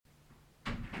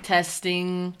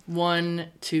Testing 1,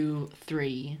 2,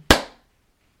 3.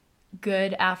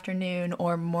 Good afternoon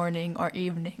or morning or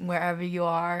evening, wherever you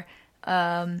are.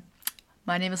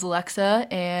 My name is Alexa,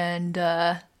 and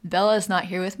Bella is not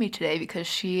here with me today because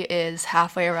she is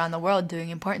halfway around the world doing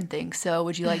important things. So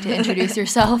would you like to introduce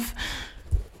yourself?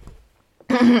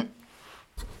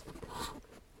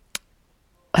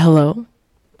 Hello.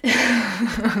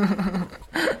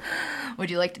 Would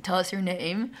you like to tell us your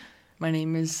name? My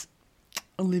name is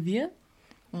Olivia.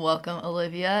 Welcome,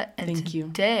 Olivia. And Thank you.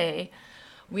 Today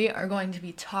we are going to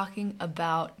be talking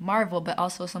about Marvel, but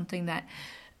also something that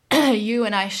you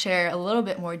and I share a little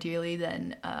bit more dearly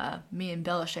than me and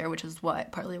Bella share, which is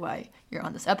partly why you're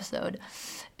on this episode,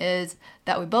 is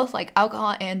that we both like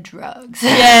alcohol and drugs.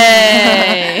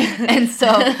 Yay! And so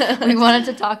we wanted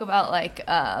to talk about like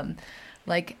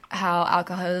how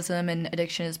alcoholism and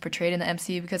addiction is portrayed in the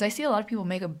MCU, because I see a lot of people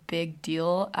make a big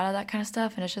deal out of that kind of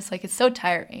stuff, and it's just like, it's so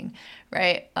tiring,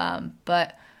 right?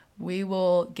 But we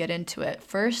will get into it.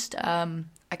 First, I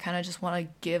kind of just want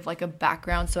to give like a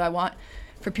background. So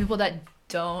for people that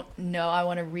don't know, I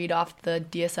want to read off the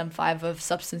DSM-5 of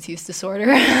substance use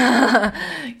disorder.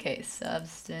 Okay,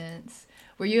 substance.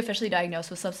 Were you officially diagnosed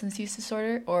with substance use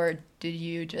disorder, or did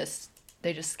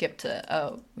they just skip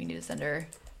to, we need to send her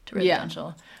to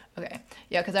residential? Yeah. Okay.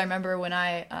 Yeah, because I remember when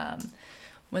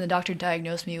the doctor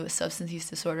diagnosed me with substance use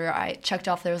disorder, I checked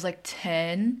off, there was like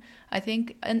 10, I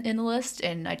think, in the list,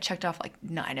 and I checked off like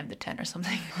 9 of the 10 or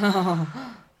something.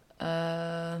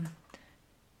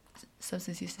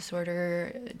 Substance use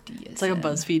disorder, DSM. It's like a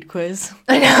BuzzFeed quiz.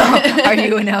 I know. Are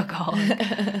you an alcoholic?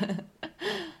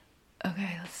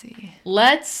 Okay,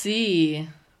 let's see.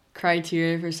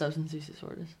 Criteria for substance use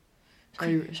disorders.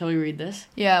 Shall we read this?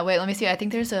 Yeah, wait, let me see. I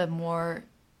think there's a more...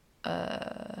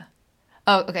 Oh,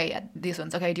 okay, yeah, these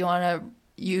ones. Okay, do you want to...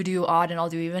 You do odd and I'll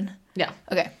do even? Yeah.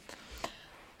 Okay.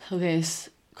 Okay,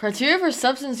 criteria for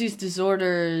substance use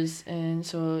disorders. And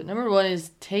so, number 1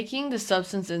 is taking the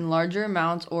substance in larger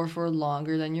amounts or for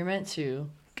longer than you're meant to.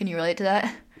 Can you relate to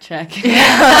that? Check.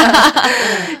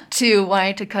 2,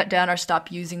 wanting to cut down or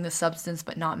stop using the substance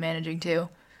but not managing to.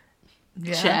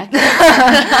 Yeah.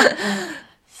 Check.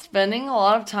 Spending a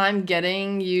lot of time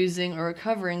getting, using, or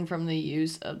recovering from the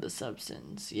use of the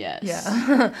substance. Yes.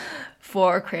 Yeah.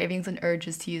 4, cravings and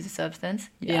urges to use a substance.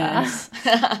 Yeah. Yes.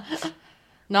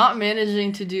 Not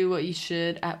managing to do what you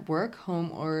should at work,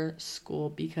 home, or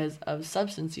school because of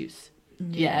substance use.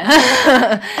 Yeah.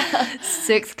 Yes.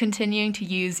 6, continuing to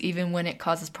use even when it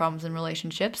causes problems in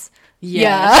relationships.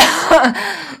 Yes.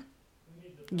 Yeah.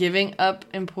 Giving up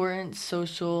important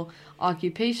social,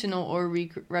 occupational, or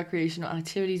recreational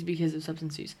activities because of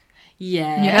substance use.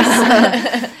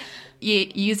 Yes. Yeah.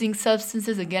 Using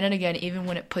substances again and again, even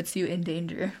when it puts you in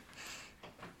danger.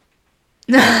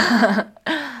 Is this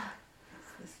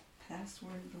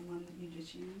password the one that you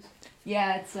just used?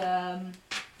 Yeah, it's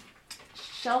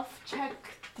shelf check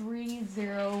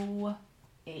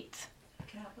 308.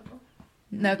 Capital?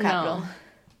 No capital. No.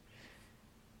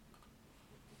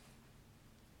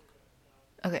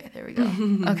 Okay, there we go.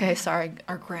 Okay, sorry,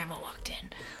 our grandma walked in.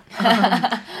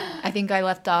 I think I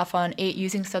left off on 8,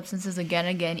 using substances again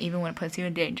and again, even when it puts you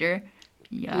in danger.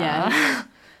 Yeah. Yes.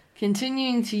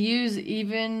 Continuing to use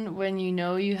even when you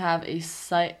know you have a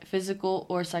physical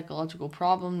or psychological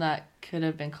problem that could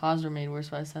have been caused or made worse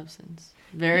by a substance.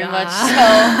 Very much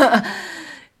so.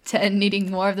 10,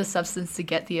 needing more of the substance to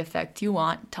get the effect you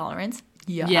want. Tolerance.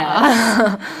 Yeah.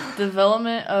 Yes.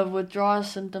 Development of withdrawal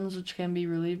symptoms, which can be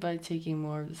relieved by taking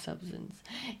more of the substance.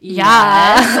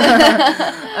 Yeah.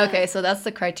 Yes. Okay, so that's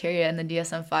the criteria in the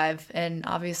DSM-5, and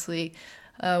obviously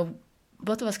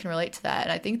both of us can relate to that,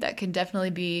 and I think that can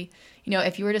definitely be,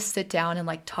 if you were to sit down and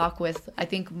like talk with, I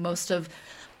think most of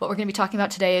what we're going to be talking about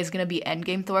today is going to be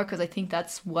Endgame Thor, because I think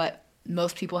that's what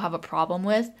most people have a problem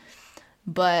with.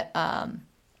 But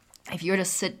if you were to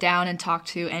sit down and talk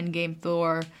to Endgame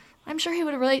Thor, I'm sure he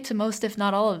would relate to most, if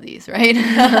not all of these, right?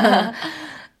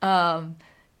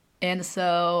 And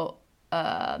so,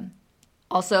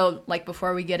 also, like,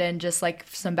 before we get in, just, like,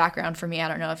 some background for me. I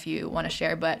don't know if you want to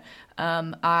share, but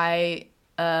I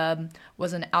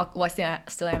was I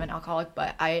still am an alcoholic,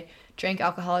 but I drank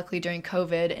alcoholically during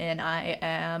COVID, and I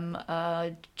am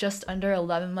just under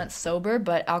 11 months sober,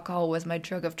 but alcohol was my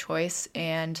drug of choice,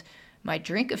 and my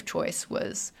drink of choice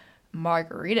was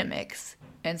margarita mix.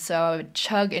 And so I would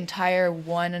chug entire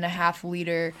 1.5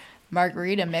 liter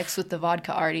margarita mix with the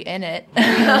vodka already in it.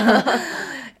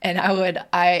 And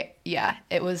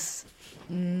it was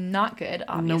not good,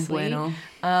 obviously. No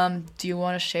bueno. Do you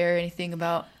want to share anything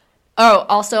about... Oh,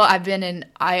 also, I've been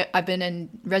in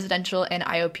residential and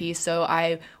IOP, so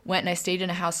I went and I stayed in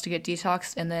a house to get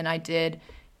detoxed, and then I did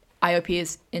IOP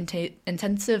is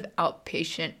intensive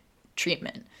outpatient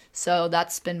treatment. So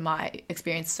that's been my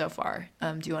experience so far.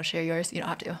 Do you want to share yours? You don't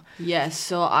have to. Yes.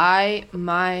 So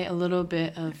a little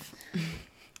bit of.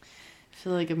 I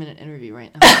feel like I'm in an interview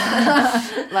right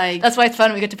now. Like that's why it's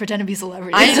fun. We get to pretend to be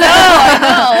celebrities. I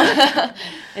know.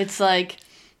 It's like,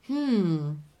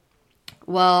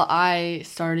 Well, I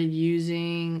started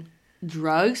using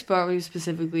drugs, but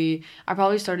specifically, I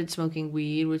probably started smoking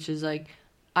weed, which is like,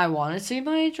 I want to say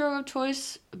my drug of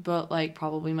choice, but like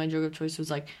probably my drug of choice was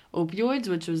like opioids,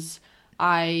 which was,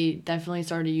 I definitely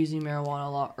started using marijuana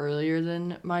a lot earlier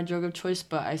than my drug of choice,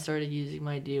 but I started using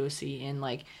my DOC in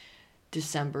like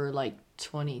December like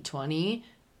 2020,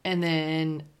 and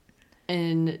then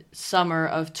in summer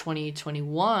of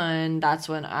 2021, that's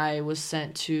when I was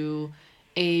sent to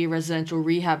a residential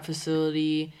rehab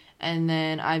facility, and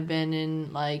then I've been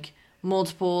in like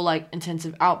multiple like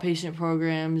intensive outpatient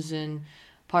programs and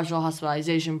partial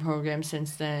hospitalization programs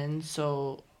since then.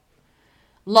 So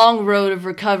long road of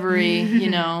recovery, you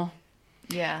know.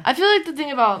 Yeah. I feel like the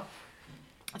thing about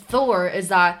Thor is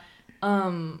that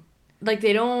like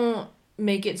they don't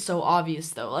make it so obvious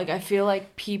though. Like I feel like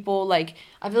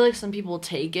some people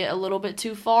take it a little bit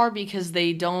too far because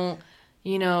they don't,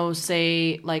 you know,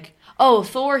 say like, oh,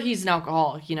 Thor, he's an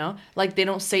alcoholic, you know? Like, they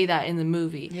don't say that in the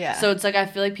movie. Yeah. So it's like, I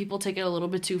feel like people take it a little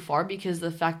bit too far because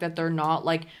the fact that they're not,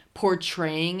 like,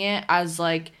 portraying it as,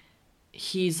 like,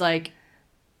 he's, like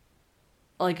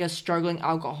a struggling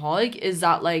alcoholic is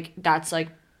that, like, that's, like,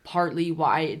 partly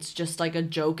why it's just, like, a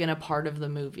joke and a part of the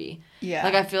movie. Yeah.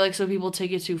 Like, I feel like some people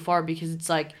take it too far because it's,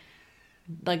 like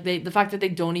the fact that they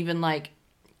don't even, like,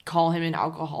 call him an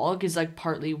alcoholic is, like,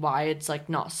 partly why it's, like,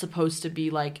 not supposed to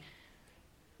be, like,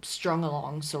 strung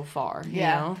along so far, you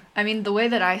know? I mean, the way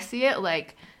that I see it,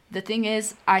 like, the thing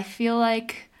is, I feel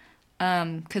like,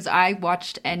 because I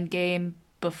watched Endgame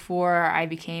before I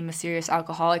became a serious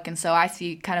alcoholic, and so I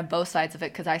see kind of both sides of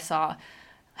it, because I saw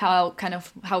how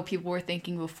people were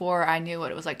thinking before I knew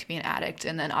what it was like to be an addict,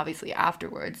 and then obviously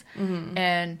afterwards. Mm-hmm.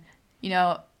 And, you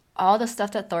know, all the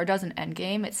stuff that Thor does in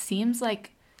Endgame, it seems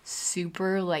like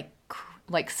super, like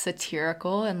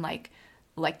satirical and, like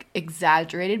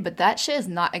exaggerated, but that shit is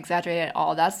not exaggerated at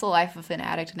all. That's the life of an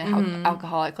addict and an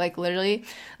alcoholic. Like, literally,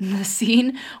 the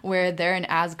scene where they're in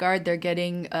Asgard, they're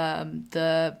getting I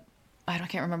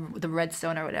can't remember, the red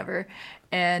stone or whatever,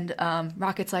 and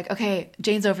Rocket's like, okay,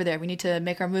 Jane's over there, we need to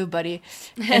make our move, buddy.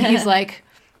 And he's like,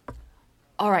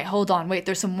 all right, hold on, wait,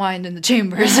 there's some wine in the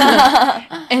chambers.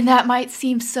 And that might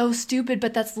seem so stupid,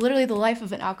 but that's literally the life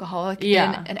of an alcoholic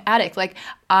and an addict. Like,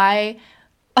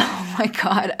 oh my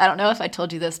God, I don't know if I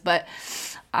told you this, but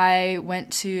I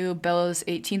went to Bella's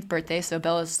 18th birthday. So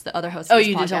Bella's the other host of this podcast.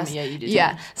 You did tell me. Yeah, you did.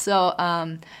 Yeah. So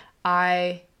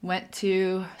I went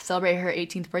to celebrate her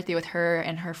 18th birthday with her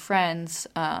and her friends.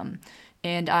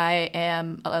 And I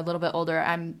am a little bit older.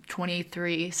 I'm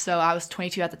 23, so I was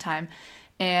 22 at the time.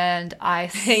 And I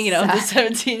hanging out with the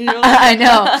 17-year-old. I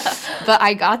know. But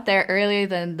I got there earlier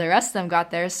than the rest of them got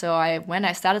there. So I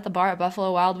sat at the bar at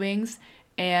Buffalo Wild Wings.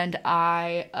 And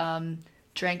I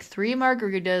drank 3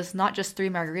 margaritas, not just 3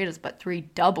 margaritas, but 3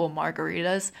 double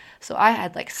margaritas. So I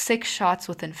had like 6 shots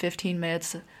within 15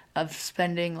 minutes of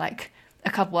spending like a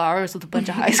couple hours with a bunch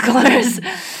of high schoolers.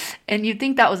 And you'd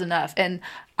think that was enough. And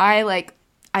I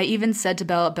even said to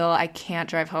Bella, I can't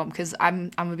drive home because I'm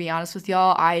going to be honest with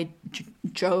y'all. I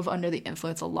drove under the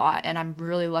influence a lot, and I'm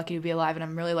really lucky to be alive, and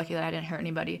I'm really lucky that I didn't hurt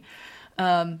anybody.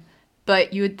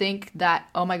 But you would think that,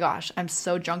 oh my gosh, I'm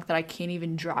so drunk that I can't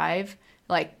even drive.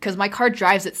 Like, because my car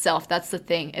drives itself. That's the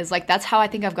thing. Is like, that's how I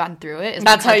think I've gotten through it.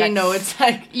 That's how you know it's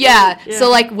like. Yeah.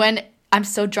 So like when I'm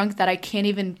so drunk that I can't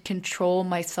even control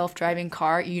my self-driving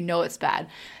car, you know it's bad.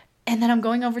 And then I'm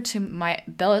going over to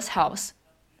Bella's house.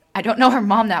 I don't know her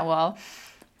mom that well.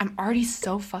 I'm already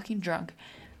so fucking drunk.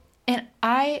 And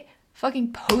I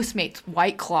fucking Postmates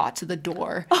White Claw to the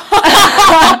door.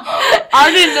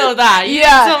 I didn't know that. You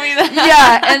didn't tell me that.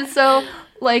 Yeah, and so,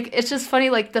 like, it's just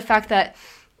funny, like, the fact that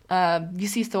you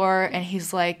see Thor, and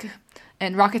he's like,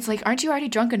 and Rocket's like, aren't you already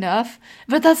drunk enough?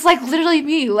 But that's, like, literally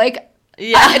me. Like,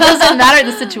 it doesn't matter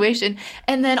the situation.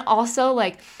 And then also,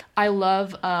 like, I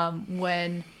love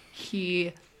when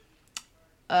he...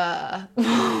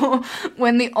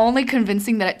 when the only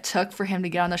convincing that it took for him to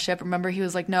get on the ship, remember he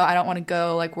was like, no, I don't want to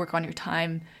go like work on your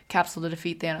time capsule to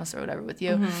defeat Thanos or whatever with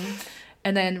you. Mm-hmm.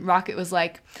 And then Rocket was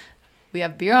like, we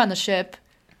have beer on the ship.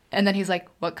 And then he's like,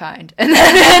 what kind? And then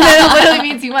it literally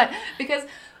means he went, because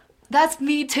that's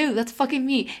me too. That's fucking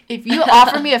me. If you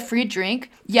offer me a free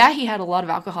drink, he had a lot of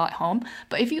alcohol at home,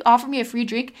 but if you offer me a free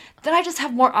drink, then I just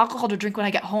have more alcohol to drink when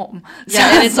I get home. Yeah,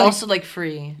 so and it's also like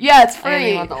free. Yeah, it's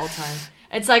free. I want the whole time.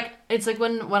 It's like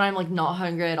when I'm like not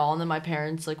hungry at all, and then my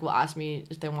parents like will ask me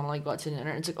if they want to like go out to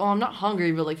dinner. It's like, oh, I'm not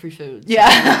hungry, but like free food. So.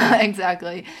 Yeah,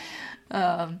 exactly.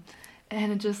 And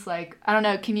it just like, I don't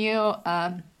know, can you,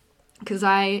 because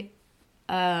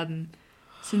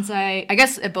since I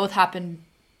guess it both happened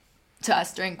to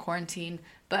us during quarantine,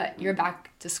 but you're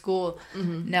back to school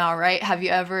now, right? Do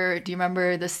you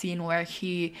remember the scene where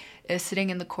he is sitting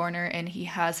in the corner and he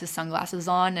has his sunglasses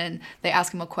on and they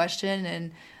ask him a question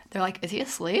and they're like, is he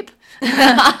asleep?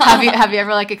 Have you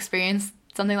ever like experienced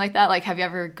something like that? Like, have you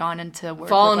ever gone into work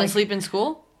fallen asleep in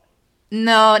school?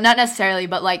 No, not necessarily,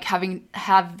 but like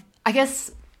I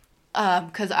guess,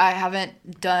 because I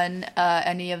haven't done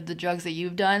any of the drugs that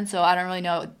you've done, so I don't really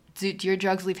know. Do your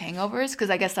drugs leave hangovers? Because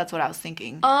I guess that's what I was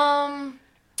thinking.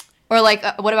 Or like,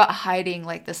 what about hiding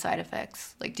like the side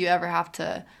effects? Like, do you ever have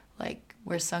to like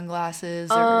wear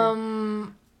sunglasses? Or...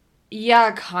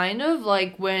 Yeah, kind of.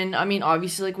 Like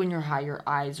obviously, like when you're high, your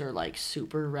eyes are like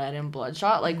super red and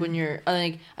bloodshot. Like when you're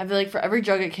like, I feel like for every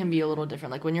drug, it can be a little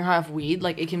different. Like when you're high off weed,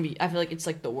 like it can be. I feel like it's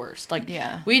like the worst. Like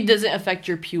weed doesn't affect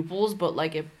your pupils, but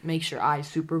like it makes your eyes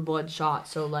super bloodshot.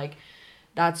 So like.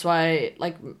 That's why,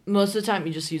 like, most of the time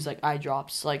you just use, like, eye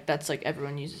drops. Like, that's, like,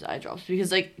 everyone uses eye drops.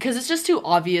 Because it's just too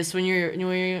obvious when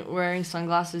you're wearing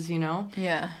sunglasses, you know?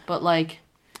 Yeah. But, like,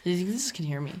 you just can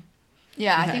hear me.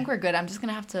 Yeah, Okay. I think we're good. I'm just going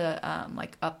to have to,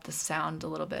 like, up the sound a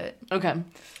little bit. Okay.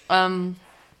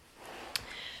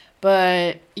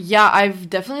 But, yeah, I've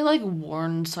definitely, like,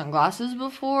 worn sunglasses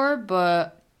before.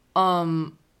 But,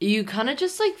 you kind of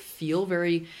just, like, feel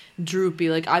very droopy.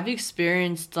 Like, I've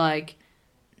experienced, like...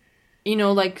 You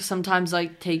know, like, sometimes,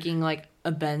 like, taking, like,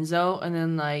 a benzo and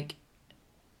then, like,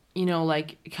 you know,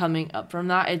 like, coming up from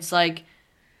that, it's, like,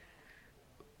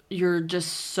 you're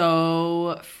just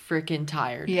so freaking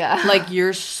tired. Yeah. Like,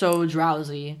 you're so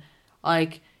drowsy.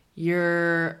 Like,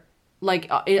 you're, like,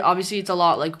 obviously it's a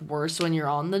lot, like, worse when you're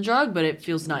on the drug, but it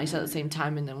feels nice at the same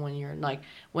time. And then when you're, like,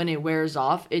 when it wears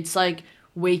off, it's, like,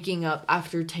 waking up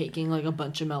after taking, like, a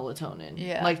bunch of melatonin.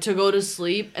 Yeah. Like, to go to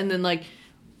sleep and then, like,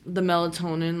 the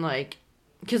melatonin, like,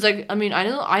 because, like, I mean, I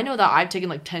know that I've taken,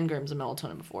 like, 10 grams of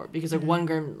melatonin before, because, like, 1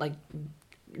 gram, like,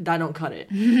 that don't cut it.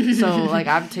 So, like,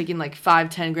 I've taken, like,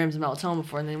 5-10 grams of melatonin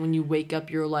before, and then when you wake up,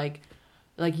 you're, like,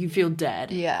 you feel dead.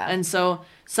 Yeah. And so,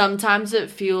 sometimes it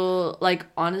feel, like,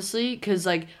 honestly, because,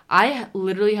 like, I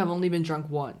literally have only been drunk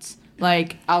once.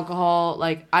 Like, alcohol,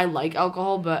 like, I like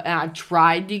alcohol, but and I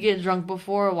tried to get drunk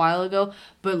before a while ago,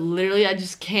 but literally I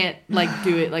just can't, like,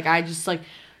 do it. Like, I just, like...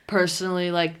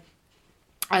 Personally, like,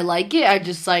 I like it. I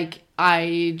just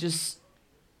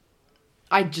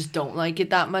don't like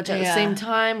it that much at the same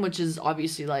time, which is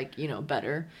obviously, like, you know,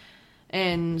 better.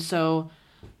 And so,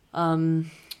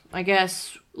 I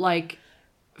guess, like,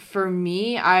 for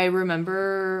me, I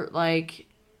remember, like,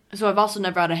 so I've also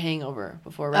never had a hangover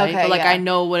before, right? Okay, but, like, yeah. I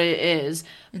know what it is.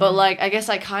 Mm-hmm. But, like, I guess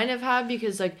I kind of have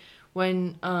because, like,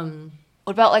 when,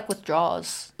 What about, like,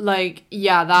 withdrawals? Like,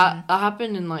 yeah, that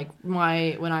happened in, like,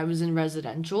 when I was in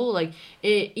residential. Like,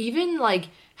 it even, like,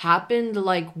 happened,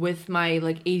 like, with my,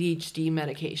 like, ADHD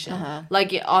medication. Uh-huh.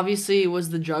 Like, it obviously was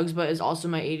the drugs, but it's also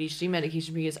my ADHD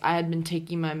medication because I had been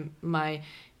taking my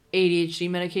ADHD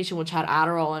medication, which had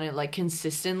Adderall in it, like,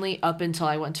 consistently up until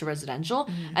I went to residential.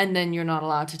 Mm-hmm. And then you're not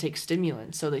allowed to take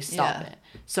stimulants, so they stop it.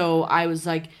 So I was,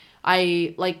 like...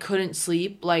 I, like, couldn't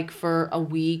sleep, like, for a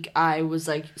week. I was,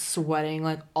 like, sweating,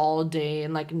 like, all day.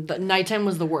 And, like, the nighttime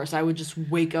was the worst. I would just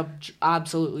wake up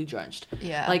absolutely drenched.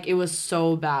 Yeah. Like, it was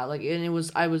so bad. Like, and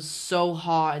I was so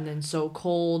hot and then so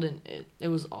cold. And it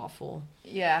was awful.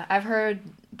 Yeah. I've heard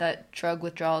that drug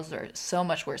withdrawals are so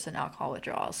much worse than alcohol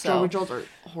withdrawals. So. Drug withdrawals are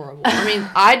horrible. I mean,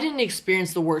 I didn't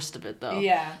experience the worst of it, though.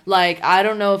 Yeah. Like, I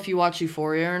don't know if you watch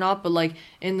Euphoria or not, but, like,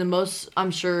 in the most...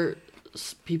 I'm sure...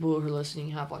 people who are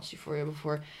listening have watched Euphoria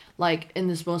before. Like, in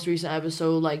this most recent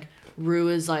episode, like, Rue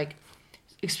is, like,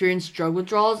 experienced drug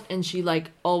withdrawals, and she,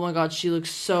 like, oh my god, she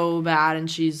looks so bad, and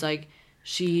she's, like,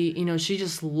 she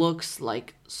just looks,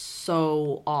 like,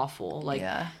 so awful. Like,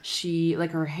 she,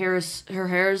 like, her hair is,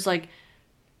 like,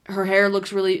 her hair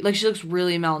looks really, like, she looks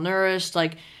really malnourished,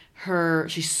 like,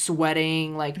 she's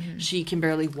sweating, like, she can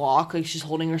barely walk, like, she's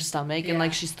holding her stomach, and,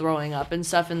 like, she's throwing up and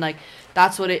stuff, and, like,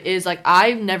 that's what it is. Like,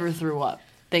 I've never threw up,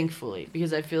 thankfully,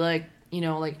 because I feel like, you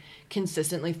know, like,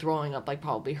 consistently throwing up, like,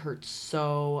 probably hurts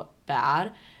so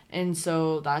bad, and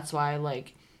so that's why,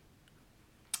 like,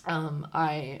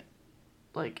 I,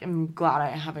 like, am glad I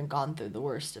haven't gone through the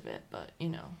worst of it, but, you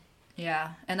know.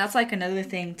 Yeah, and that's, like, another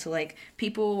thing to, like,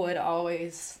 people would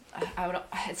always,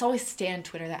 it's always Stan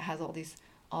Twitter that has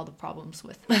all the problems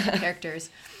with characters.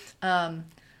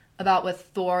 about with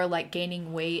Thor, like,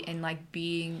 gaining weight and, like,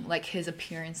 being, like, his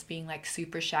appearance being, like,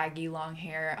 super shaggy, long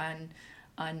hair,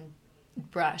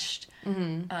 unbrushed.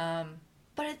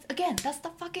 But it's, again, that's the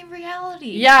fucking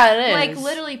reality. Yeah, it is. Like,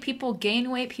 literally, people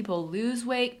gain weight, people lose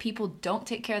weight, people don't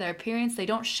take care of their appearance, they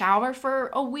don't shower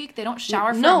for a week, they don't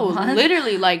shower for a month. No,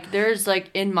 literally, like, there's, like,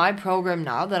 in my program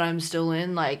now that I'm still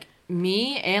in, like,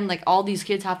 me and, like, all these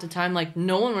kids half the time, like,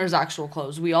 no one wears actual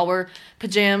clothes. We all wear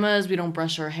pajamas, we don't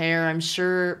brush our hair. I'm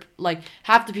sure, like,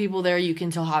 half the people there you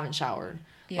can tell haven't showered.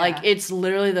 Yeah. Like, it's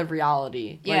literally the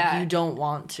reality. Yeah. Like, you don't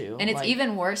want to. And it's like,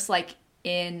 even worse, like,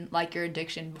 in, like, your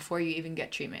addiction before you even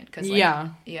get treatment. 'Cause, like,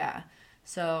 yeah.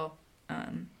 So,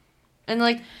 And,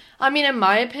 like, I mean, in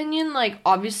my opinion, like,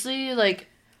 obviously, like,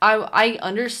 I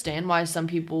understand why some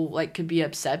people, like, could be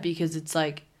upset because it's,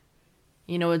 like,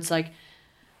 you know, it's, like,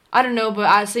 I don't know, but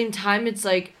at the same time, it's,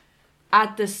 like,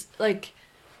 at the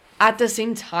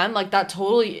same time, like, that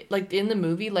totally, like, in the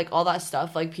movie, like, all that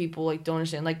stuff, like, people, like, don't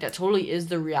understand, like, that totally is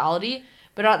the reality,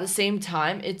 but at the same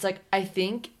time, it's, like, I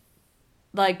think,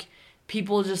 like,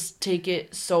 people just take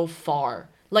it so far.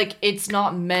 Like, it's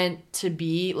not meant to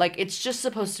be, like, it's just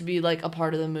supposed to be, like, a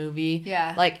part of the movie.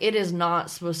 Yeah. Like, it is not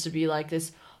supposed to be, like,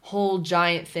 this whole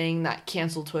giant thing that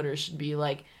cancel Twitter should be,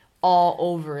 like, all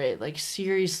over it. Like,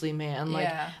 seriously, man. Like,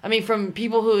 Yeah. I mean, from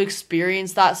people who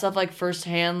experience that stuff, like,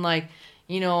 firsthand, like,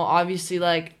 you know, obviously,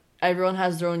 like, everyone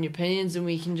has their own opinions and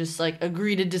we can just, like,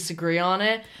 agree to disagree on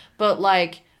it. But,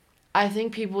 like, I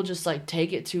think people just, like,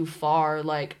 take it too far.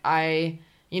 Like,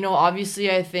 you know, obviously,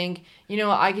 I think, you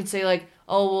know, I could say, like,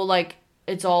 oh, well, like,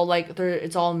 it's all, like,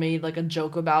 it's all made, like, a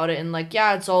joke about it. And, like,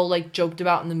 yeah, it's all, like, joked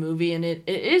about in the movie. And it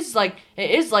is like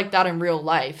that in real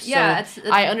life. Yeah, so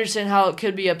I understand how it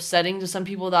could be upsetting to some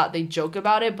people that they joke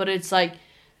about it. But it's, like,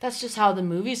 that's just how the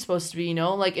movie's supposed to be, you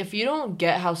know? Like, if you don't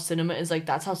get how cinema is, like,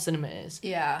 that's how cinema is.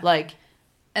 Yeah. Like...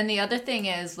 And the other thing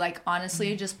is, like,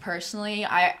 honestly, just personally,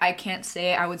 I can't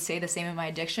say I would say the same in my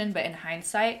addiction, but in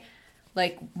hindsight,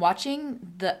 like, watching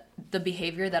the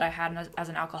behavior that I had as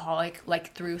an alcoholic,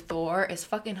 like, through Thor is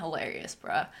fucking hilarious,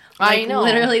 bruh. Like, I know.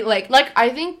 Literally, like... Like, I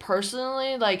think,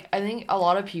 personally, like, I think a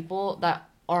lot of people that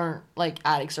aren't, like,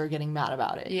 addicts are getting mad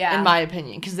about it. Yeah. In my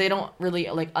opinion. Because they don't really,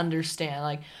 like, understand.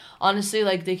 Like, honestly,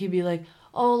 like, they could be like,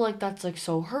 oh, like, that's, like,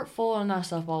 so hurtful and that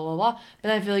stuff, blah, blah, blah.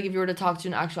 But I feel like if you were to talk to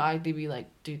an actual addict, they'd be like,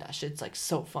 dude, that shit's, like,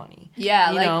 so funny.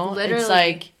 Yeah, you like, know? literally. It's,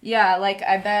 like... Yeah, like,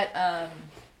 I bet,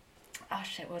 oh,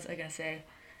 shit, what was I gonna say?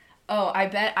 Oh, I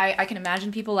bet I can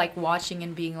imagine people, like, watching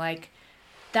and being like,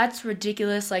 that's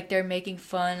ridiculous, like, they're making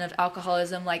fun of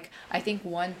alcoholism. Like, I think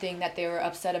one thing that they were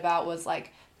upset about was,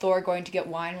 like, Thor going to get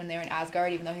wine when they were in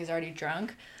Asgard, even though he's already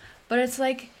drunk. But it's,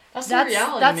 like... That's the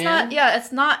reality, man.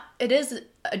 It is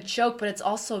a joke, but it's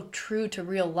also true to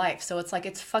real life. So it's, like,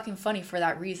 it's fucking funny for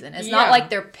that reason. It's not like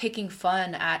they're picking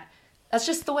fun at... That's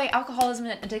just the way alcoholism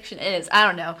and addiction is. I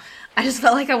don't know. I just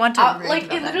felt like I want to like,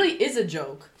 it literally is a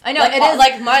joke. I know, like, it is.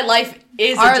 Like, my life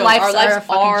is a joke. Our lives are a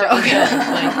fucking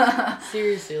joke. Like,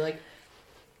 seriously, like...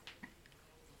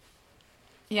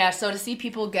 Yeah, so to see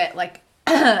people get, like,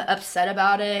 upset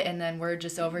about it, and then we're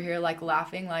just over here, like,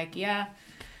 laughing, like, yeah.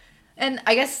 And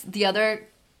I guess the other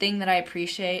thing that I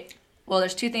appreciate... Well,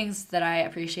 there's two things that I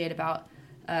appreciate about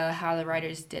how the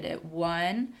writers did it.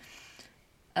 One...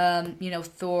 you know,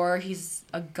 Thor, he's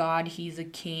a god, he's a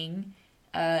king,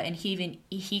 and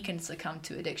he can succumb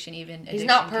to addiction, even he's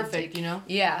not perfect, you know?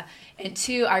 Yeah. And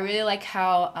two, I really like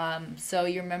how, so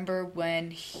you remember when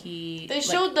they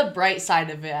showed the bright side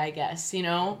of it, I guess, you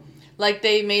know? Like,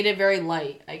 they made it very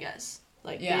light, I guess.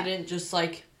 Like, they didn't just,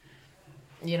 like,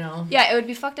 you know? Yeah, it would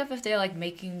be fucked up if they're, like,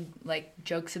 making, like,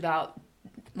 jokes about,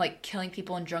 like, killing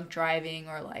people and drunk driving,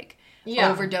 or, like,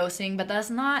 overdosing, but that's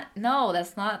not,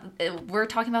 we're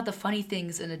talking about the funny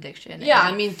things in addiction. Yeah,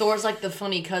 I mean, Thor's like the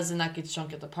funny cousin that gets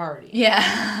drunk at the party.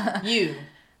 Yeah. You.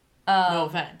 No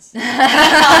offense.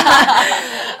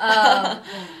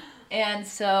 And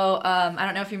so, I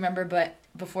don't know if you remember, but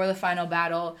before the final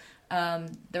battle,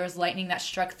 there was lightning that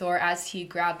struck Thor as he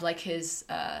grabbed, like, his,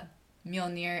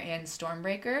 Mjolnir and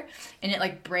Stormbreaker, and it,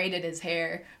 like, braided his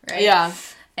hair, right? Yeah.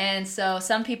 And so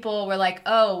some people were like,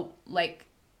 oh, like,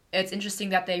 it's interesting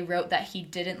that they wrote that he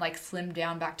didn't, like, slim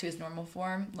down back to his normal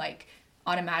form, like,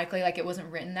 automatically, like, it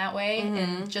wasn't written that way. Mm-hmm.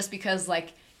 And just because,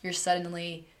 like, you're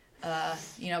suddenly,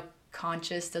 you know,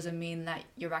 conscious doesn't mean that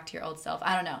you're back to your old self.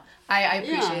 I don't know. I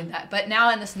appreciate that. But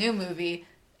now in this new movie,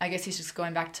 I guess he's just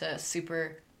going back to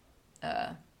super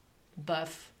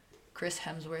buff Chris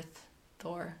Hemsworth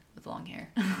Thor with long hair.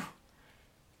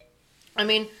 I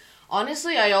mean,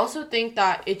 honestly, I also think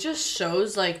that it just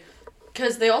shows, like,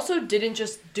 because they also didn't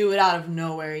just do it out of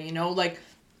nowhere, you know? Like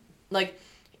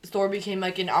Thor became,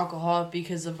 like, an alcoholic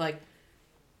because of, like,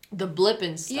 the blip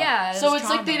and stuff. Yeah, so it's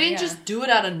trauma, like they didn't just do it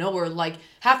out of nowhere. Like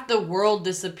half the world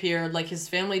disappeared. Like his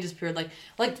family disappeared.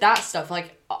 Like that stuff.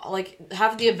 Like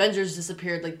half the Avengers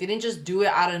disappeared. Like they didn't just do it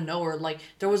out of nowhere. Like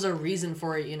there was a reason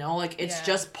for it. You know. Like it's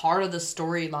just part of the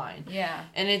storyline. Yeah.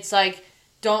 And it's like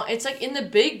it's like in the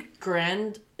big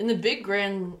grand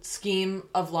scheme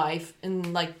of life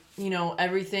and like you know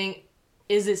everything.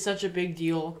 Is it such a big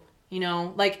deal? You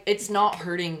know, like it's not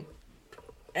hurting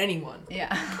anyone.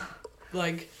 Yeah.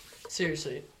 Like.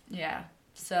 Seriously. Yeah.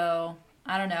 So,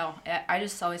 I don't know. I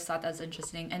just always thought that's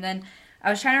interesting. And then I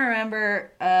was trying to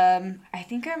remember, I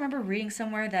think I remember reading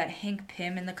somewhere that Hank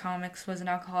Pym in the comics was an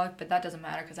alcoholic, but that doesn't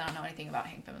matter because I don't know anything about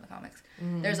Hank Pym in the comics.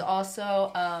 Mm-hmm. There's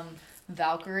also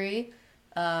Valkyrie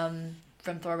from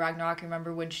Thor Ragnarok.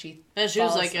 Remember when she was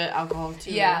like an alcoholic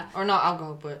too. Yeah. Or not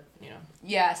alcoholic, but, you know.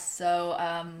 Yeah, so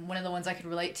one of the ones I could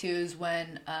relate to is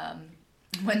when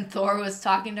Thor was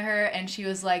talking to her and she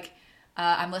was like,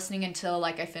 I'm listening until,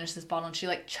 like, I finish this bottle, and she,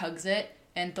 like, chugs it,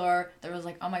 and Thor was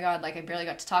like, oh my god, like, I barely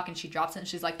got to talk, and she drops it, and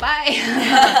she's like, bye!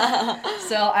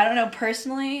 So, I don't know,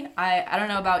 personally, I don't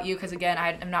know about you, because, again,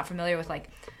 I'm not familiar with, like,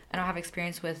 I don't have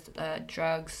experience with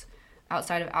drugs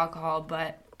outside of alcohol,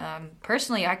 but,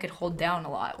 personally, I could hold down a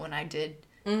lot when I did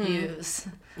use.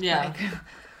 Yeah. Like,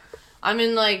 I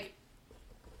mean, like,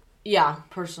 yeah,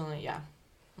 personally, yeah.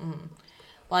 Mm-hmm.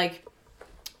 Like,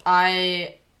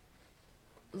 I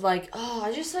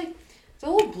just, like, the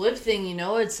whole blip thing, you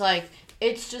know, it's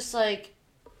just, like,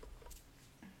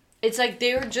 it's, like,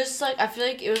 they were just, like, I feel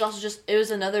like it was also just, it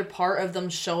was another part of them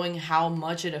showing how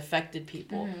much it affected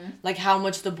people. Mm-hmm. Like, how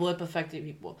much the blip affected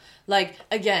people. Like,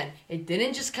 again, it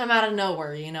didn't just come out of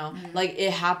nowhere, you know? Mm-hmm. Like,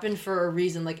 it happened for a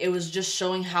reason. Like, it was just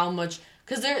showing how much,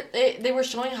 because they were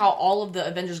showing how all of the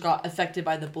Avengers got affected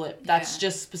by the blip. That's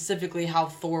just specifically how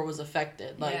Thor was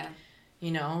affected. Like,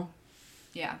 you know?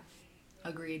 Yeah.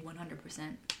 Agreed,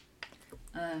 100%.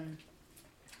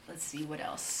 Let's see, what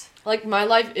else? Like, my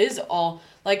life is all,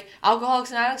 like, Alcoholics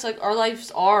and Addicts, like, our lives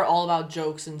are all about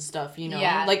jokes and stuff, you know?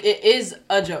 Yeah. Like, it is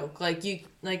a joke. Like,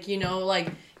 you know,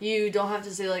 like, you don't have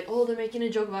to say, like, oh, they're making a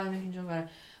joke about it,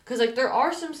 Because, like, there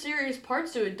are some serious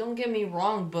parts to it, don't get me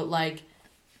wrong, but, like,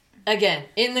 again,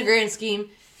 in the grand scheme,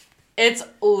 it's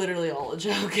literally all a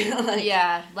joke. Like,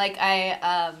 yeah, like,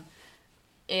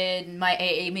 in my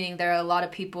AA meeting, there are a lot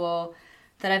of people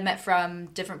that I've met from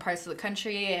different parts of the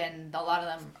country, and a lot of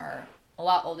them are a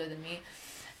lot older than me.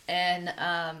 And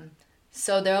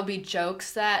so there'll be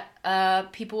jokes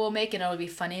that people will make, and it'll be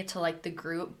funny to, like, the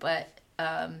group, but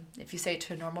if you say it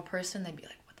to a normal person, they'd be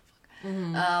like, what the fuck?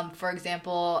 Mm-hmm. For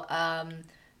example,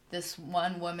 this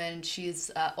one woman, she's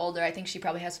older. I think she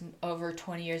probably has over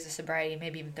 20 years of sobriety,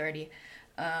 maybe even 30.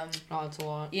 Oh, that's a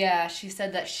lot. Yeah, she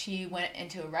said that she went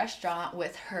into a restaurant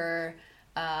with her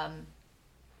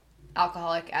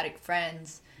alcoholic addict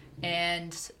friends,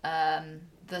 and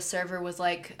the server was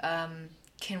like,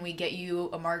 can we get you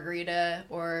a margarita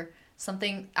or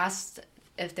something, asked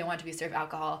if they wanted to be served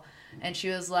alcohol, and she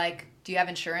was like, do you have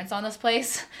insurance on this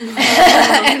place?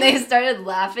 And they started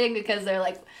laughing because they're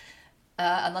like,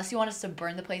 unless you want us to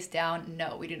burn the place down,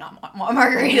 no, we do not want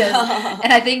margaritas.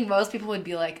 And I think most people would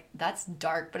be like, that's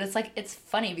dark, but it's like, it's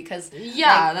funny because like,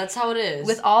 that's how it is.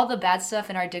 With all the bad stuff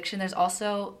in our addiction, there's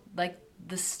also like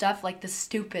the stuff, like the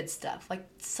stupid stuff, like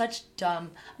such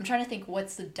dumb. I'm trying to think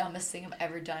what's the dumbest thing I've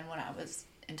ever done when I was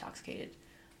intoxicated.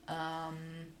 I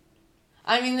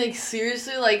mean, like,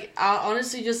 seriously, like,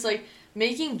 honestly, just like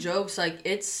making jokes, like,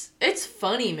 it's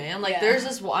funny, man. Like, there's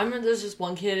this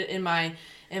one kid in my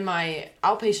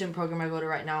outpatient program I go to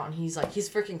right now, and he's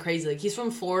freaking crazy. Like, he's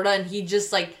from Florida, and he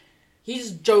just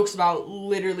jokes about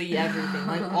literally everything.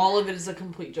 Like, all of it is a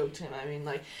complete joke to him. I mean,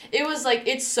 like, it was, like,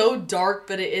 it's so dark,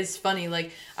 but it is funny.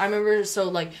 Like, I remember, so,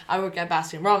 like, I work at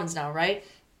Baskin Robbins now, right?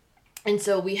 And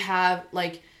so we have,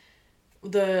 like,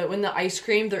 when the ice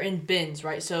cream, they're in bins,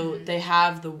 right? So they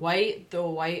have the white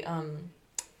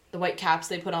caps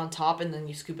they put on top, and then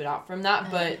you scoop it out from that.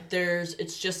 But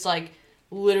it's just, like,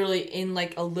 literally in,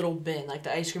 like, a little bin. Like,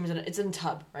 the ice cream it's in a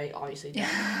tub, right? Obviously.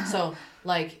 Yeah. So,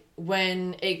 like,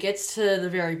 when it gets to the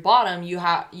very bottom,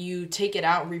 you take it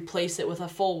out and replace it with a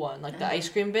full one, like the ice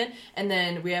cream bin. And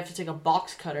then we have to take a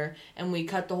box cutter, and we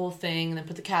cut the whole thing, and then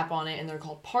put the cap on it, and they're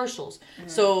called partials.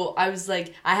 So I was,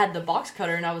 like, I had the box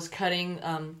cutter, and I was cutting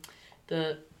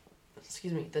the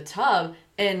tub,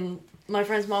 and my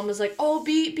friend's mom was like, oh,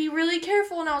 be really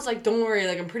careful. And I was like, don't worry,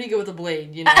 like, I'm pretty good with a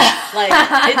blade, you know?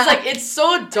 Like, it's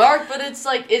so dark, but it's,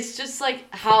 like, it's just, like,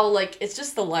 how, like, it's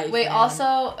just the life, Wait, man.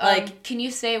 Also, like, can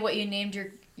you say what you named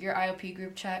your IOP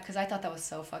group chat? Because I thought that was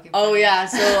so fucking funny. Oh, yeah,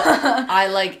 so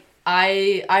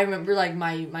I remember like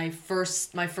my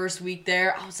first week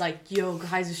there, I was like, yo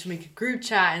guys, we should make a group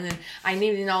chat, and then I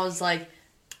named it and I was like,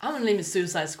 I'm gonna name it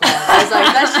Suicide Squad. I was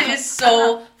like, that shit is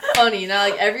so funny. Now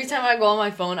like every time I go on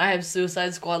my phone, I have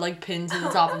Suicide Squad like pinned to the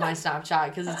top of my Snapchat,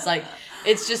 because it's like,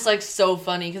 it's just like so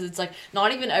funny, because it's like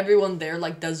not even everyone there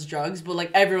like does drugs, but like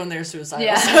everyone there is suicidal.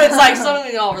 Yeah. So it's like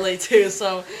something we all relate to.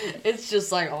 So it's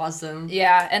just like awesome.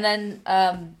 Yeah, and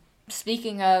then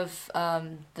speaking of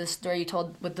the story you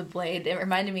told with the blade, it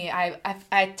reminded me.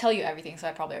 I tell you everything, so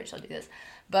I probably already told you this.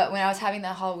 But when I was having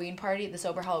that Halloween party, the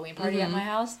sober Halloween party at my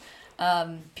house,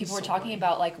 people were talking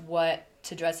about like what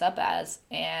to dress up as,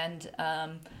 and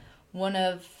one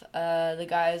of the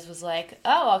guys was like,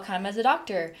 "Oh, I'll come as a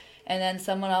doctor." And then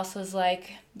someone else was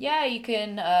like, yeah, you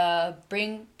can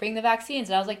bring the vaccines.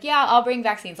 And I was like, yeah, I'll bring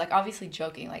vaccines. Like, obviously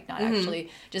joking, like, not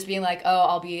actually. Just being like, oh,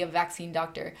 I'll be a vaccine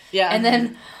doctor. Yeah. And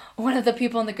then one of the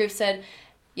people in the group said,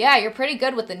 yeah, you're pretty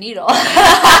good with the needle.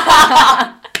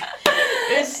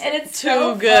 It's too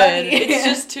so good. funny. It's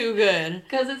just too good.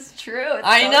 Because it's true. It's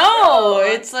I so know.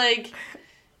 true. It's like,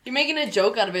 you're making a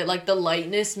joke out of it. Like, the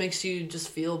lightness makes you just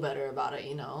feel better about it,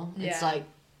 you know? It's Yeah. like,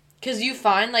 because you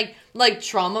find, like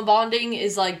trauma bonding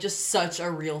is, like, just such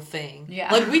a real thing.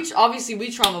 Yeah. Like, we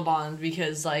trauma bond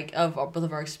because, like, of both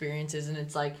of our experiences, and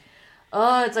it's like,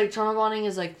 it's like trauma bonding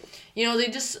is, like, you know, they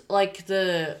just, like,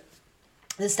 the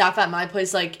staff at my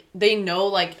place, like, they know,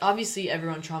 like, obviously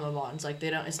everyone trauma bonds. Like,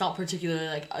 they don't, it's not particularly,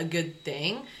 like, a good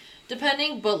thing,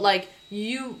 depending, but, like,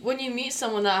 when you meet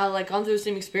someone that has, like, gone through the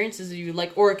same experiences as you,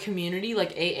 like, or a community,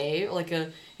 like AA, or, like,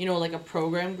 a, you know, like, a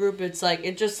program group, it's, like,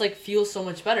 it just, like, feels so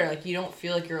much better. Like, you don't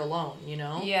feel like you're alone, you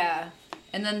know? Yeah.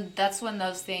 And then that's when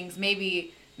those things,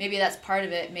 maybe that's part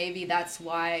of it. Maybe that's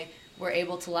why we're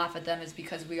able to laugh at them, is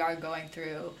because we are going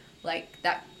through, like,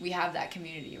 that, we have that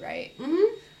community, right?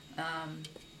 Mm-hmm.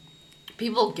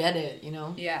 People get it, you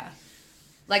know? Yeah.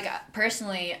 Like,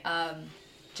 personally,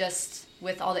 just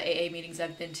with all the AA meetings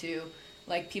I've been to,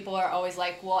 like, people are always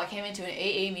like, well, I came into an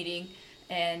AA meeting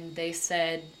and they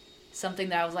said something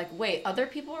that I was like, wait, other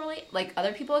people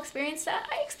experience that?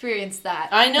 I experienced that.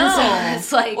 I know. So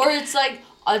it's like, or it's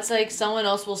like someone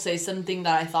else will say something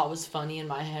that I thought was funny in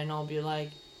my head, and I'll be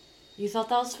like, you thought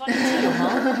that was funny too,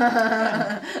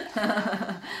 huh?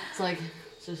 It's like,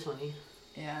 it's just funny.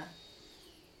 yeah.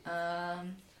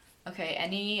 Okay,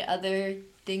 any other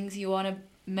things you want to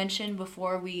mention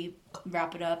before we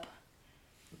wrap it up?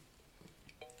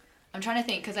 I'm trying to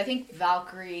think, because I think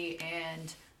Valkyrie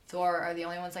and Thor are the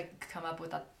only ones I can come up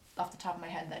with off the top of my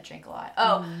head that drink a lot.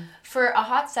 Oh, for a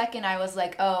hot second I was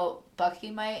like, oh, Bucky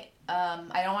might,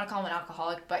 I don't want to call him an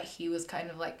alcoholic, but he was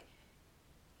kind of like,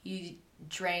 he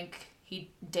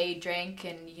day drank,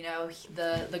 and, you know,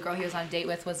 the girl he was on a date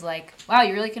with was like, wow,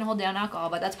 you really can hold down alcohol,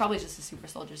 but that's probably just a super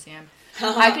soldier Sam.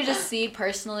 I could just see,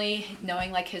 personally,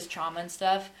 knowing, like, his trauma and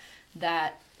stuff,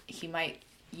 that he might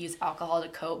use alcohol to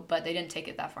cope, but they didn't take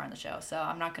it that far in the show, so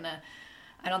I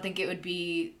don't think it would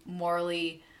be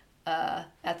morally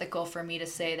ethical for me to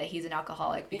say that he's an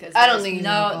alcoholic, because I don't think he's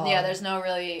an alcoholic. Yeah, there's no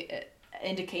really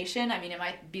indication. I mean, it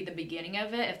might be the beginning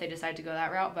of it if they decide to go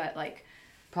that route, but, like,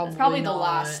 probably the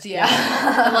last,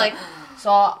 yeah. Like,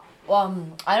 so,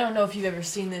 I don't know if you've ever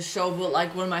seen this show, but,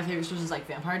 like, one of my favorite shows is, like,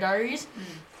 Vampire Diaries.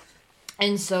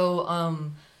 And so,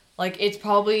 like, it's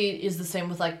probably is the same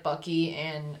with, like, Bucky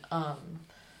and,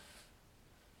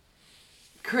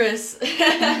 Chris.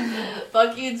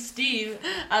 Bucky and Steve.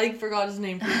 I, like, forgot his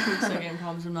name for a quick second. I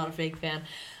promise I'm not a fake fan.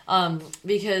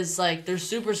 Because, like, they're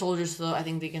super soldiers, so I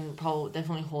think they can probably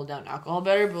definitely hold down alcohol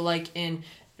better, but, like, in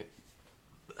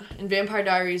Vampire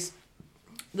Diaries,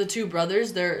 the two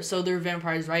brothers, they're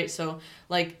vampires, right? So,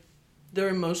 like, their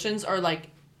emotions are, like,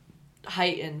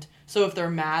 heightened. So if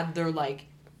they're mad, they're, like,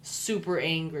 super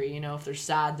angry, you know? If they're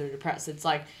sad, they're depressed. It's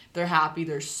like, they're happy,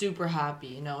 they're super happy,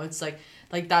 you know? It's like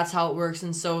that's how it works.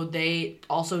 And so they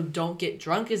also don't get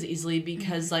drunk as easily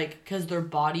because, because their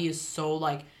body is so,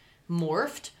 like,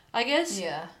 morphed, I guess.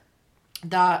 Yeah.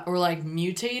 That, or, like,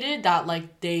 mutated, that,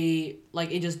 like, they,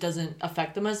 like, it just doesn't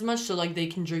affect them as much, so, like, they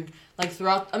can drink, like,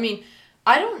 throughout, I mean,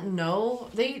 I don't know,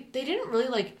 they didn't really,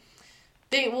 like,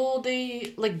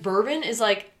 like, bourbon is,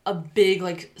 like, a big,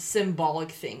 like, symbolic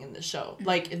thing in the show,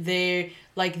 like, they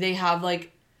have,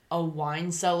 like, a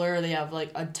wine cellar, they have,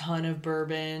 like, a ton of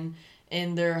bourbon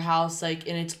in their house, like,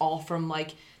 and it's all from,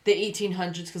 like, the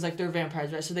 1800s, because, like, they're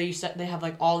vampires, right? So they have,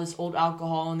 like, all this old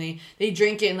alcohol, and they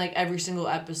drink it in, like, every single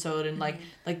episode, and, like,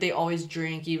 they always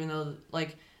drink, even though, like,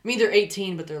 I mean, they're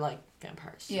 18, but they're, like,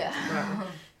 vampires. So Yeah. whatever.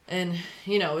 And,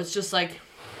 you know, it's just, like,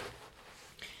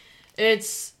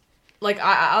 it's like,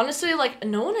 I honestly, like,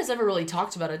 no one has ever really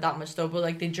talked about it that much, though, but,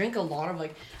 like, they drink a lot of,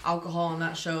 like, alcohol on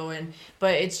that show,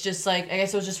 but it's just, like, I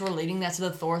guess I was just relating that to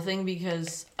the Thor thing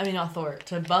because, I mean, not Thor,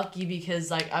 to Bucky, because,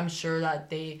 like, I'm sure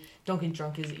that they don't get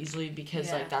drunk as easily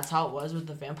because, like, that's how it was with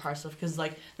the vampire stuff, because,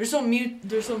 like, they're so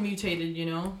mutated, you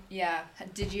know? Yeah.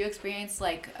 Did you experience,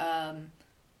 like,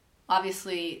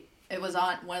 obviously, it was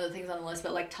on one of the things on the list,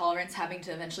 but, like, tolerance having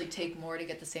to eventually take more to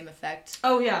get the same effect?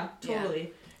 Oh, yeah, totally. Yeah.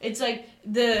 It's, like,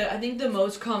 I think the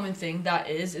most common thing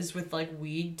that is with, like,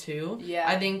 weed, too. Yeah.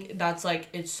 I think that's, like,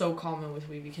 it's so common with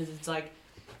weed because it's, like,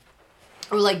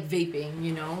 or, like, vaping,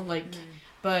 you know? Like,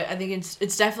 but I think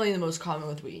it's definitely the most common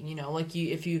with weed, you know? Like,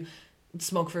 if you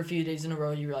smoke for a few days in a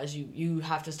row, you realize you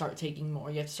have to start taking more.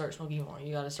 You have to start smoking more.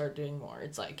 You gotta start doing more.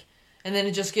 It's, like, and then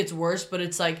it just gets worse, but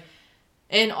it's, like,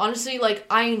 and honestly, like,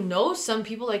 I know some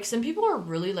people are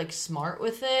really, like, smart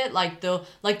with it. Like,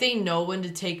 they know when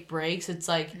to take breaks. It's,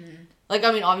 like, like,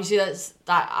 I mean, obviously,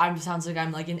 sounds like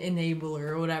I'm, like, an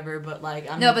enabler or whatever, but, like,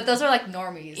 No, but those are, like,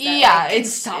 normies that, yeah, like,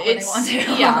 it's stop when they want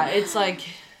to. Yeah, it's, like,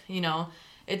 you know,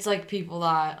 it's, like, people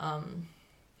that,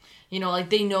 you know, like,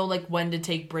 they know, like, when to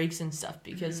take breaks and stuff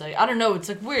because, like, I don't know, it's,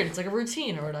 like, weird. It's, like, a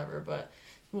routine or whatever, but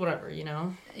whatever, you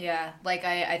know? Yeah, like,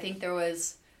 I think there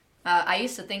was... I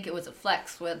used to think it was a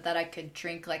flex that I could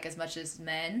drink, like, as much as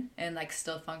men and, like,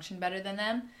 still function better than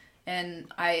them.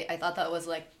 And I thought that was,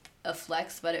 like, a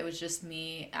flex, but it was just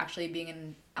me actually being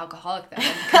an alcoholic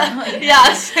then. Like,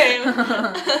 yeah, same.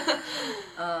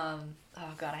 Oh,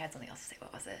 God, I had something else to say.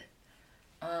 What was it?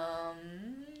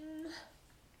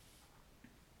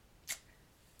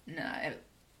 No,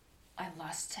 I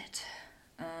lost it.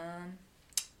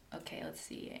 Okay, let's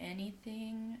see.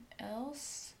 Anything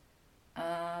else?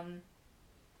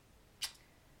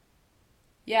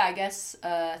 Yeah, I guess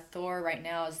Thor right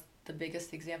now is the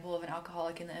biggest example of an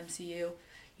alcoholic in the MCU.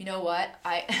 You know what?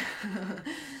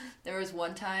 There was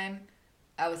one time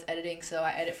I was editing, so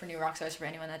I edit for New Rockstars. For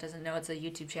anyone that doesn't know, it's a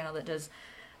YouTube channel that does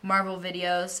Marvel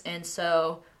videos, and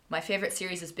so my favorite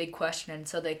series is Big Question, and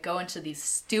so they go into these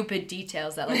stupid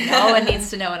details that, like, no one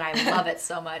needs to know, and I love it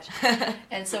so much.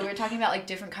 And so we were talking about, like,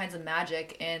 different kinds of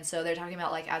magic, and so they're talking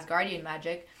about, like, Asgardian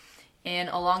magic. And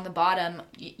along the bottom,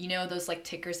 you know those, like,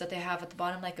 tickers that they have at the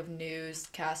bottom, like, of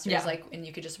newscasters, like, and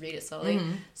you could just read it slowly.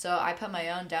 So I put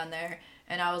my own down there,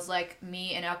 and I was like,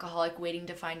 me, an alcoholic, waiting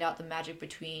to find out the magic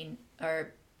between,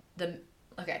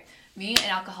 me, an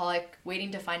alcoholic, waiting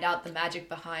to find out the magic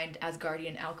behind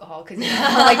Asgardian alcohol, because, you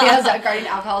know, like, the Asgardian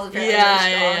alcohol is apparently really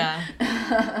strong.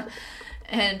 Yeah.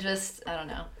 And just, I don't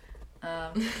know.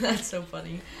 That's so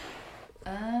funny.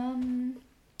 I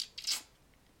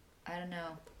don't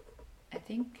know. I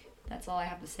think that's all I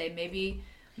have to say. Maybe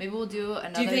we'll do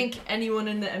another... Do you think anyone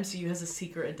in the MCU has a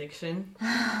secret addiction?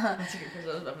 That's a good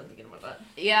question. I was definitely thinking about that.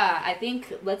 Yeah, I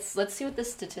think let's see what the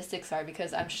statistics are,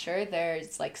 because I'm sure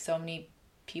there's, like, so many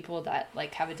people that,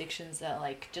 like, have addictions that,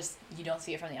 like, just you don't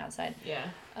see it from the outside. Yeah.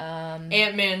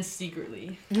 Ant-Man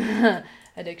secretly.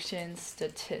 Addiction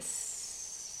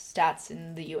stats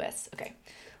in the U.S. Okay,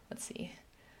 let's see.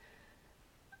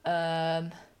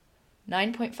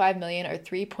 9.5 million, or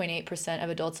 3.8% of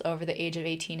adults over the age of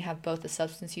 18 have both a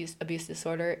substance abuse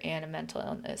disorder and a mental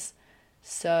illness.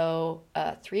 So,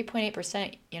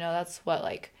 3.8%, you know, that's what,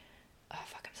 like, oh,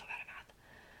 fuck, I'm so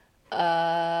bad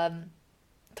at math.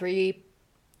 3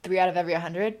 out of every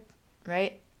 100,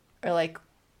 right? Or, like,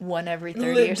 1 every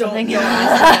 30 or something. Don't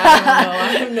ask me. I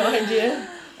have no idea.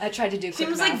 I tried to do quick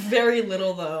Seems math. like very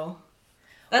little, though.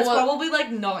 That's probably,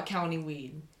 like, not counting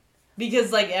weed.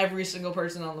 Because, like, every single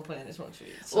person on the planet smokes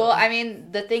weed. So. Well, I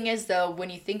mean, the thing is, though,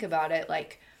 when you think about it,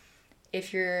 like,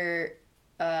 if you're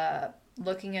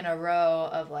looking in a row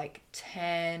of, like,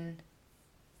 10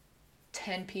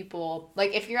 people,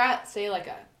 like, if you're at, say, like,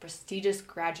 a prestigious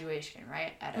graduation,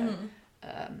 right, at a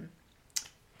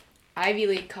Ivy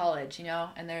League college, you know,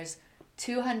 and there's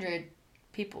 200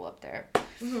 people up there.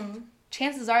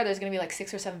 Chances are there's going to be, like,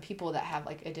 6 or 7 people that have,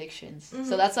 like, addictions.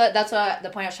 So that's what the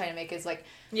point I was trying to make is, like,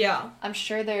 yeah, I'm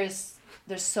sure there's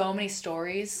so many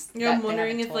stories. Yeah, I'm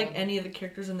wondering if, like, any of the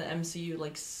characters in the MCU,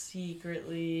 like,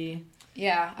 secretly...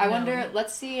 Yeah, I wonder,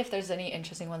 let's see if there's any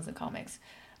interesting ones in comics.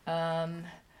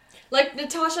 Like,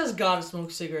 Natasha's gotta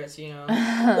smoke cigarettes, you know?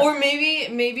 Or maybe,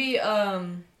 maybe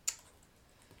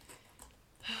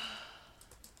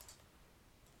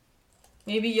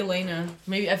Yelena.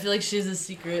 Maybe, I feel like she has a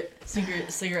secret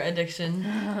cigarette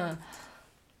addiction.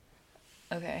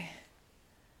 Okay.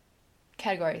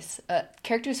 Categories.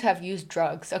 Characters who have used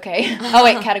drugs. Okay. Oh,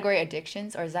 wait, category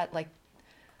addictions? Or is that, like...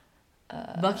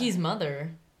 Bucky's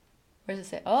mother. Where does it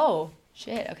say? Oh,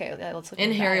 shit. Okay, let's look at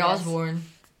And Harry Osborn.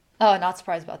 Oh, not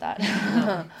surprised about that.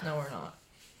 No, we're not.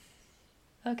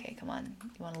 Okay, come on.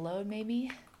 You want to load,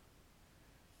 maybe?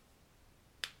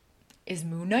 Is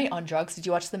Moon Knight on drugs? Did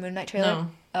you watch the Moon Knight trailer? No.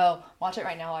 Oh, watch it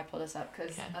right now while I pull this up,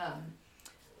 because Okay.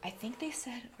 I think they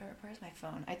said... Where's my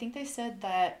phone? I think they said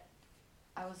that...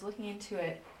 I was looking into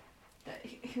it, that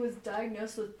he was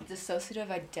diagnosed with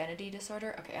dissociative identity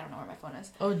disorder. Okay, I don't know where my phone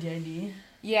is. Oh, DID.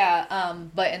 Yeah,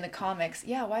 but in the comics...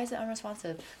 Yeah, why is it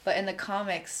unresponsive? But in the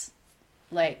comics,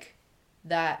 like...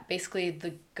 that basically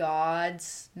the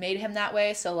gods made him that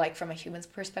way, so like from a human's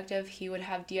perspective he would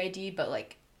have DID, but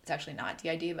like it's actually not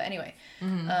DID, but anyway.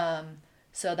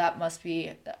 So that must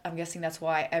be, I'm guessing that's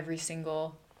why every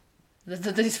single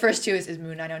these first two is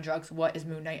Moon Knight on drugs, what is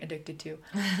Moon Knight addicted to?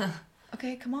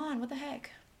 Okay, come on, what the heck?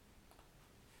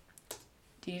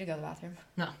 Do you need to go to the bathroom?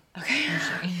 No. Okay.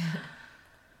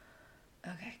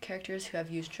 Okay, characters who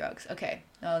have used drugs. Okay.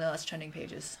 Oh no, that's trending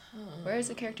pages. Where is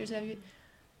the characters who have used...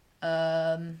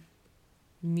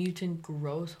 Mutant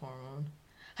growth hormone.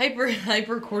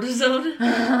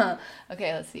 Hypercortisone.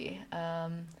 Okay, let's see.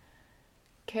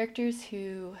 Characters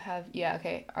who have... Yeah,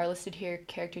 okay. Are listed here.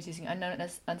 Characters using unknown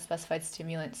unspecified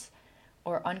stimulants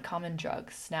or uncommon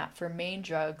drugs. SNAP. For main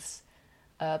drugs,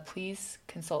 please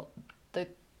consult the...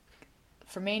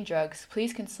 For main drugs,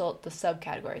 please consult the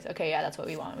subcategories. Okay, yeah, that's what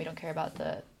we want. We don't care about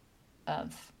the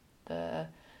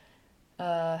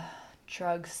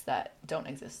drugs that don't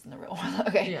exist in the real world.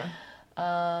 Okay. Yeah.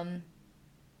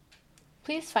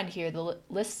 Please find here the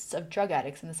lists of drug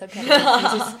addicts in the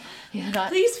subcategories.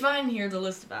 Please find here the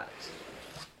list of addicts.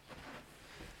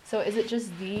 So is it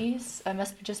just these? It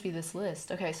must just be this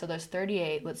list. Okay, so there's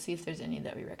 38. Let's see if there's any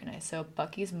that we recognize. So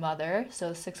Bucky's mother.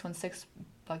 So 616,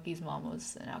 Bucky's mom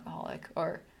was an alcoholic.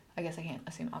 Or I guess I can't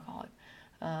assume alcoholic.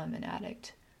 An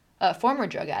addict. Former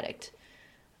drug addict.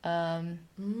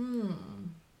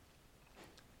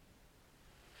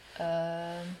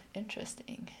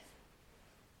 Interesting.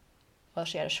 Well,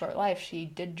 she had a short life. She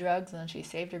did drugs, and then she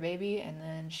saved her baby, and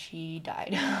then she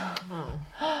died.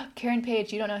 Oh. Karen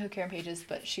Page. You don't know who Karen Page is,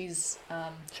 but she's...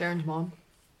 Sharon's mom?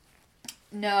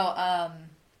 No,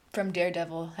 from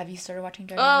Daredevil. Have you started watching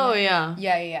Daredevil? Oh, yet?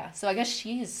 yeah. Yeah. So I guess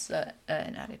she's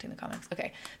an addict in the comics.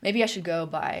 Okay. Maybe I should go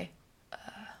by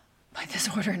this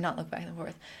order and not look back and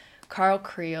forth. Carl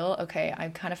Creel. Okay,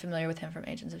 I'm kind of familiar with him from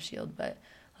Agents of S.H.I.E.L.D., but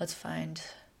let's find...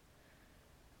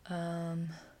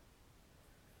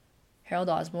 Harold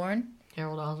Osborn in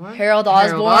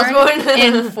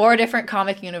 4 different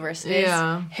comic universes.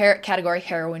 Yeah. Category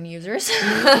heroin users.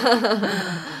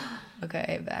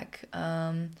 Okay, back.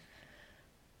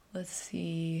 Let's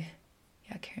see.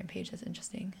 Yeah, Karen Page, that's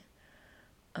interesting.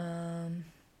 Yeah,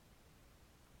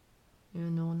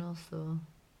 no one else though.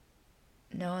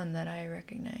 No one that I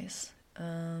recognize.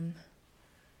 How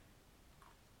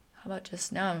about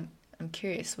just now? I'm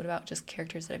curious. What about just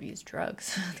characters that have used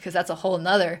drugs? Because that's a whole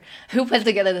nother. Who put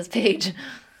together this page?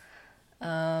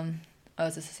 Oh,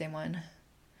 is this the same one?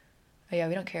 Oh yeah,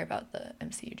 we don't care about the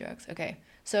MCU drugs. Okay,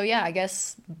 so yeah, I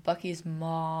guess Bucky's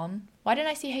mom. Why didn't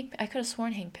I see Hank? I could have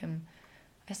sworn Hank Pym.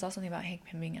 I saw something about Hank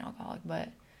Pym being an alcoholic, but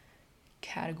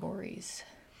categories.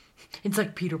 It's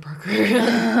like Peter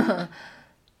Parker.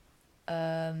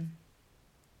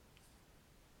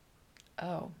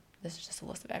 Oh, this is just a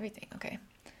list of everything. Okay.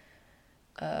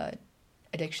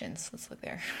 Addictions. Let's look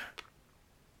there.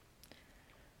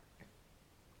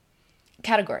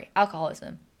 Category,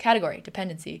 alcoholism. Category,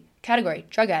 dependency. Category,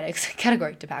 drug addicts.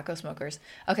 Category, tobacco smokers.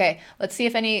 Okay, let's see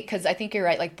if any, because I think you're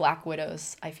right, like Black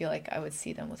Widows, I feel like I would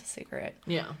see them with a cigarette.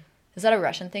 Yeah. Is that a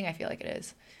Russian thing? I feel like it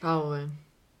is. Probably.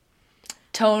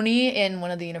 Tony, in one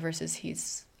of the universes,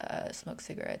 he's smokes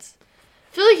cigarettes.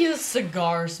 I feel like he's a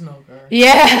cigar smoker.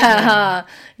 Yeah.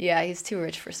 Yeah, he's too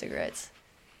rich for cigarettes.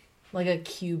 Like a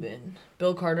Cuban.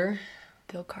 Bill Carter.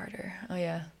 Bill Carter. Oh,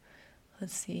 yeah.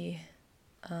 Let's see.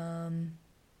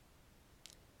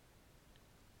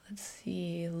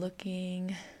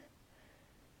 Looking.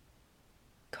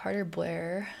 Carter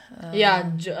Blair.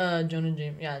 Yeah, Jonah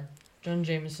Jameson. Yeah, Jonah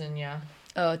Jameson, yeah.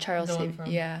 Oh, Charles The one Xavier.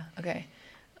 from- Yeah, okay.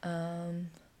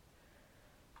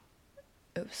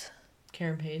 Oops.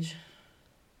 Karen Page.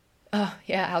 Oh,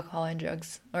 yeah, alcohol and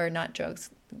drugs. Or not drugs.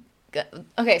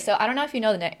 Okay, so I don't know if you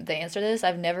know the answer to this.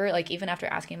 I've never, like, even after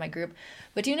asking my group,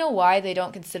 but do you know why they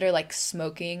don't consider, like,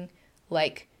 smoking,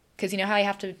 like, because you know how you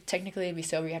have to, technically to be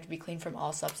sober, you have to be clean from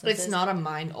all substances? It's not a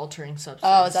mind-altering substance.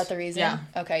 Oh, is that the reason? Yeah.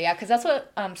 Okay, yeah, because that's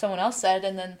what someone else said,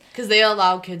 and then... Because they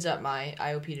allow kids at my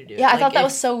IOP to do it. Yeah, I like, thought that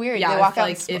was so weird. Yeah, they walk out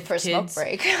like, for a smoke kids,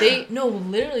 break. No,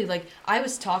 literally, like, I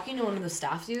was talking to one of the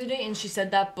staff the other day, and she said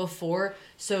that before,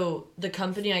 so the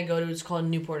company I go to is called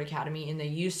Newport Academy, and they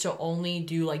used to only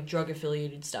do, like,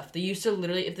 drug-affiliated stuff. They used to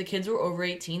literally, if the kids were over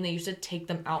 18, they used to take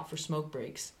them out for smoke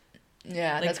breaks.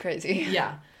 Yeah, Like, that's crazy.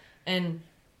 Yeah. And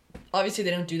obviously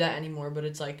they don't do that anymore, but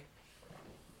it's like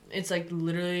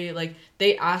literally like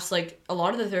they ask like a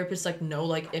lot of the therapists like know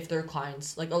like if their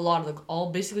clients like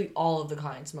basically all of the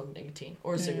clients smoke nicotine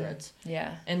or cigarettes.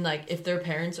 Yeah. And like if a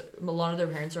lot of their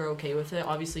parents are okay with it,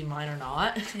 obviously mine are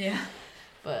not. Yeah.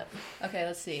 But okay,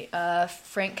 let's see.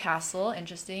 Frank Castle,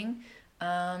 interesting.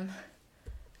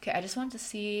 Okay, I just wanted to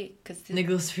see because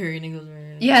Nicholas Fury.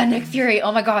 Yeah, Nick Fury.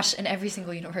 Oh my gosh, in every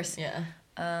single universe. Yeah.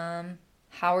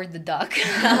 Howard the Duck.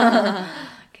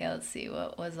 Okay, let's see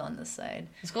what was on this side.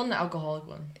 Let's go on the alcoholic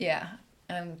one. Yeah,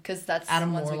 because that's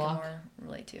Adam ones Warlock. we can more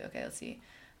relate to. Okay, let's see.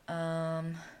 Yeah.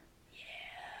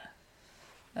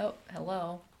 Oh,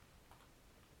 hello.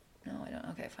 No, I don't.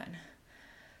 Okay, fine.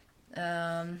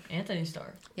 Anthony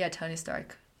Starr. Yeah, Tony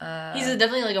Stark. He's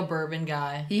definitely like a bourbon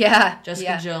guy. Yeah.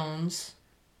 Jessica Jones.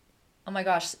 Oh my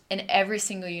gosh! In every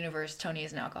single universe, Tony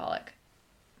is an alcoholic.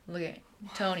 Look at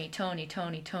Tony.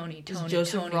 Is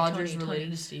Joseph Rogers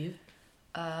related to Steve?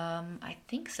 I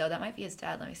think so. That might be his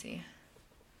dad. Let me see.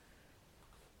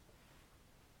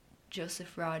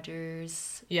 Joseph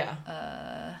Rogers. Yeah.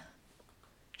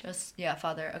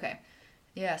 Father. Okay.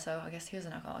 Yeah, so I guess he was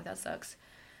an alcoholic. That sucks.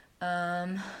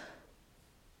 I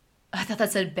thought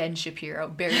that said Ben Shapiro.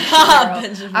 Barry Shapiro.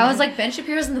 Ben Shapiro. I was like, Ben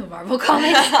Shapiro's in the Marvel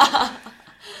comics?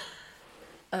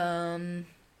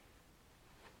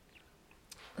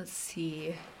 Let's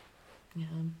see. Yeah.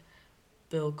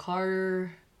 Bill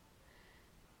Carter.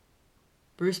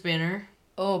 Bruce Banner.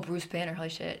 Oh, Bruce Banner. Holy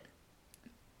shit.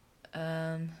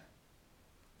 Let's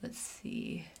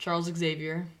see. Charles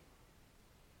Xavier.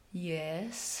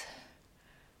 Yes.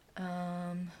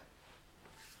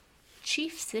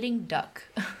 Chief Sitting Duck.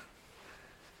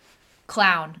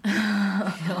 Clown.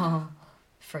 Oh,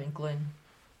 Franklin.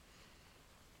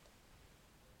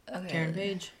 Okay. Karen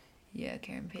Page. Yeah,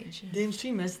 Karen Page. Damn,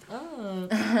 she messed up.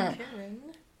 Karen.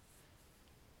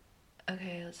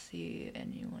 Okay, let's see.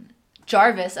 Anyone?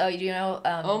 Jarvis. Oh, you know.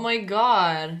 Oh my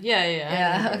god. Yeah.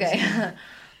 Yeah. Okay.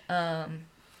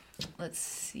 Let's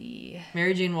see.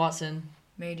 Mary Jane Watson.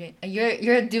 Mary Jane.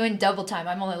 You're doing double time.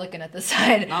 I'm only looking at this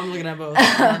side. I'm looking at both.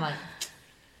 I'm like,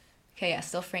 Okay, yeah.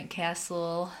 Still Frank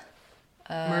Castle.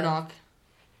 Murdoch.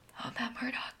 Oh, Matt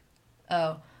Murdock.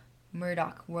 Oh,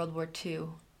 Murdoch. World War II.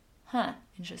 Huh.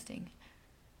 Interesting.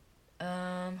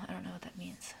 I don't know what that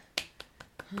means.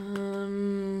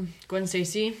 Gwen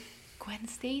Stacy. Gwen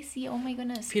Stacy. Oh my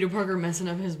goodness. Peter Parker messing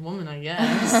up his woman, I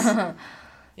guess.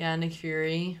 Yeah, Nick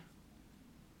Fury.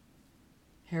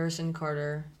 Harrison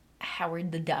Carter.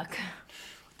 Howard the Duck.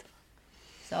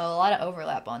 So a lot of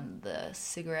overlap on the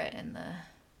cigarette and the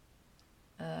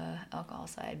alcohol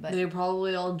side, but They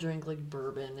probably all drink like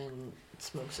bourbon and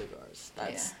smoke cigars.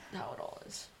 That's how it all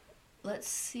is. let's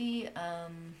see.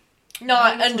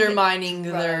 Not Maybe it's undermining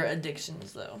like- their right.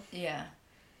 addictions, though. Yeah.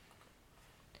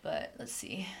 But let's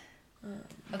see.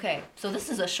 Okay, so this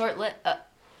is a short list.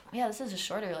 Yeah, this is a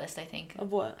shorter list, I think,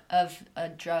 Of what? of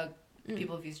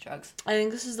people who use drugs. I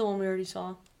think this is the one we already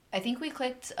saw. I think we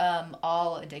clicked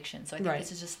all addiction, so I think Right.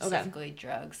 this is just Okay. specifically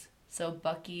drugs. So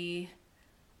Bucky's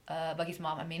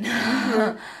mom, I mean.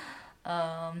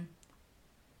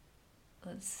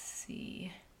 Let's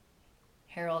see.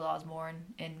 Harold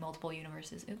Osborn in multiple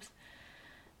universes. Oops.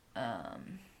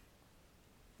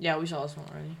 Yeah, we saw this one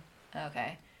already.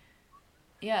 Okay.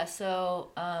 Yeah, so,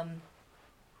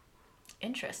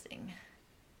 interesting.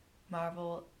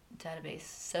 Marvel database.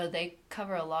 So they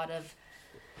cover a lot of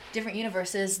different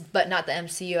universes, but not the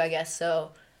MCU, I guess.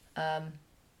 So, I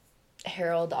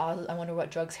wonder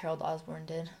what drugs Harold Osborn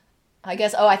did. I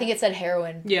think it said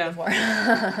heroin before.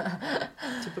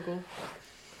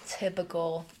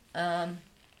 Typical.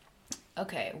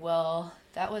 Okay, well,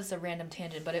 that was a random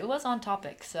tangent, but it was on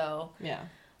topic, so... Yeah.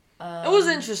 It was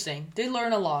interesting. Did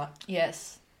learn a lot.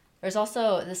 Yes. There's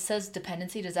also, this says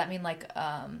dependency. Does that mean, like,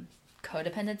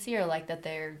 codependency, or, like, that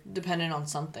they're... Dependent on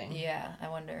something. Yeah, I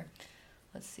wonder.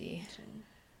 Let's see.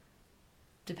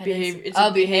 It's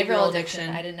a behavioral addiction.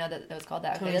 I didn't know that it was called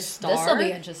that. Tony Okay, this will Stark?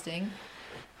 be interesting.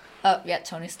 Oh, yeah,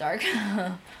 Tony Stark.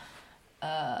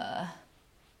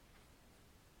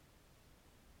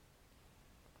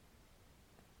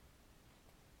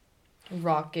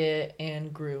 Rocket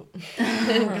and Groot.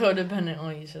 Codependent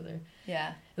on each other.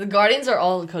 Yeah. The Guardians are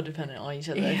all codependent on each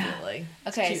other, I Yeah. feel like.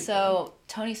 It's Okay, cute, so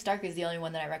Tony Stark is the only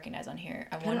one that I recognize on here.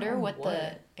 I wonder on what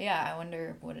what? I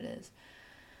wonder what it is.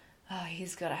 Oh,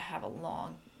 he's gotta have a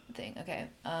long thing. Okay.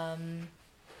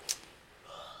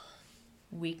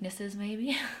 Weaknesses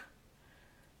maybe?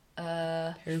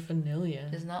 Paraphernalia.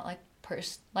 Does not like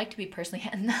to be personally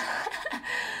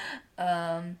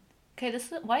okay,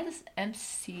 why this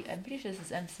MC? I'm pretty sure this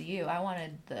is MCU. I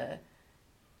wanted the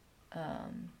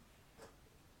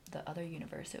the other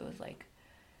universe. It was like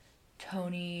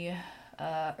Tony,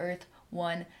 Earth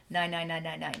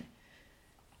 199999.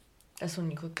 That's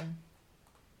when you click them.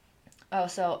 Oh,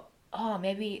 so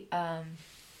maybe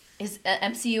is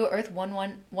MCU Earth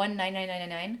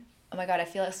 11199999? Oh my god, I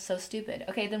feel so stupid.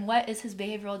 Okay, then what is his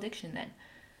behavioral addiction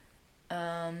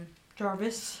then?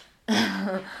 Jarvis.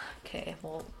 Okay,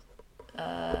 well,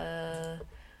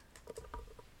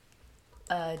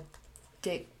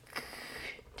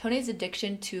 Tony's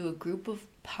addiction to a group of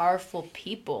powerful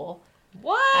people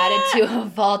What? added to a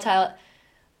volatile,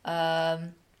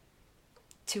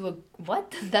 to a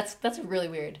what? That's really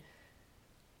weird.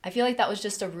 I feel like that was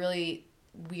just a really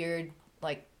weird,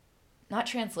 like, not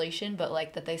translation, but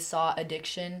like that they saw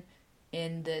addiction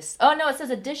in this. Oh no, it says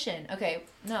addition. Okay,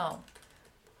 no.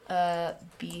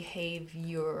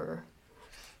 Behavior.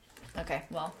 Okay,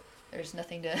 well, there's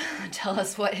nothing to tell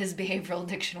us what his behavioral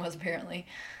addiction was apparently.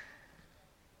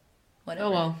 Whatever.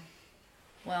 Oh well.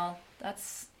 Well,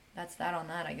 that's that on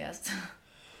that, I guess.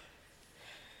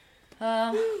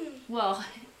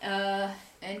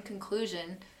 In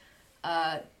conclusion,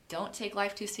 don't take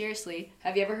life too seriously.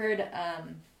 Have you ever heard,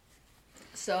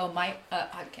 so my,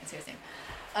 I can't say his name.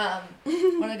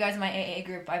 One of the guys in my AA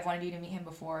group, I've wanted you to meet him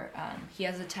before. He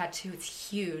has a tattoo. It's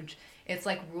huge. It's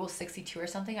like Rule 62 or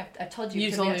something. I've told you.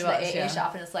 You to told me me to about the this, AA yeah.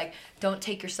 shop, and it's like, don't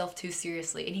take yourself too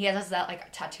seriously. And he has that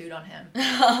like tattooed on him.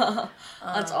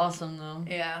 That's awesome though.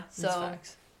 Yeah. That's So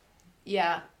facts.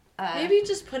 yeah. Maybe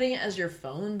just putting it as your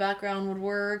phone background would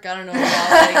work. I don't know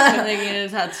about like making it a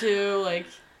tattoo. Like,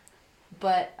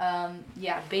 But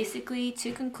yeah, basically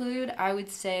to conclude, I would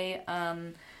say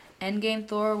Endgame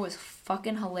Thor was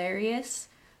fucking hilarious.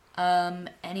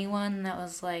 Anyone that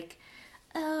was like,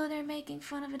 oh, they're making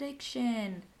fun of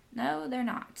addiction. No, they're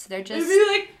not. They're just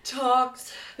maybe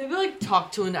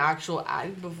talk to an actual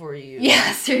addict before you.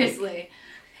 yeah, seriously.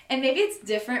 And maybe it's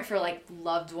different for like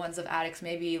loved ones of addicts.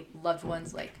 Maybe loved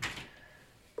ones like.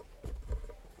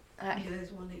 You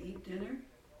guys want to eat dinner?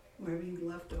 We're having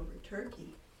leftover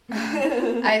turkey.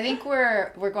 I think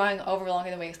we're going over longer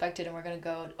than we expected, and we're gonna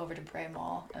go over to Bray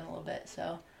Mall in a little bit.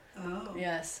 So. Oh.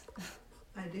 Yes.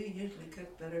 I do usually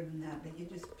cook better than that, but you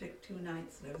just picked 2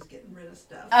 nights that I was getting rid of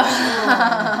stuff.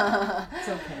 It's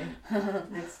okay.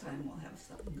 Next time we'll have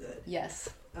something good. Yes.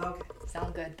 Okay.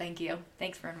 Sound good. Thank you.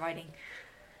 Thanks for inviting.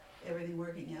 Everything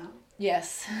working out?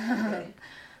 Yes. Okay.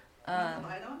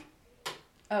 Light on?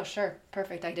 Oh, sure.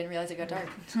 Perfect. I didn't realize it got dark.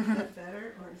 Is that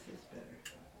better or is this better?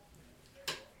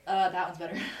 That one's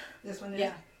better. This one is?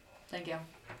 Yeah. Thank you.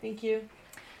 Thank you.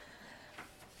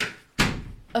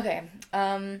 Okay.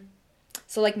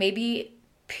 So like maybe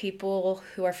people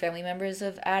who are family members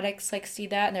of addicts like see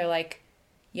that and they're like,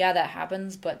 yeah, that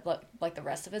happens, but like the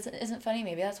rest of it isn't funny.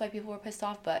 Maybe that's why people were pissed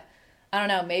off. But I don't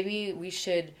know. Maybe we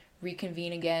should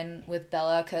reconvene again with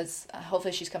Bella because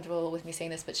hopefully she's comfortable with me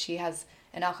saying this, but she has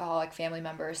an alcoholic family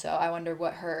member, so I wonder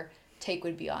what her take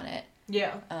would be on it.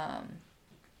 Yeah.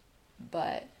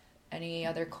 But any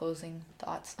other closing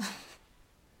thoughts?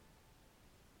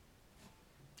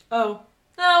 Oh,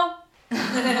 no.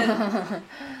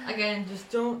 Again, just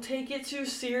don't take it too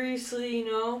seriously, you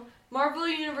know? Marvel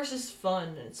Universe is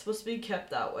fun. It's supposed to be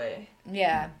kept that way.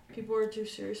 Yeah. People are too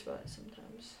serious about it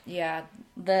sometimes. Yeah.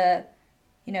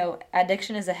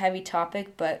 Addiction is a heavy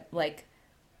topic, but, like,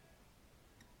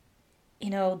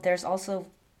 there's also...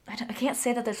 I can't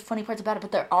say that there's funny parts about it,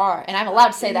 but there are. And I'm allowed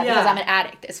to say that because I'm an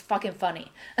addict. It's fucking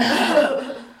funny.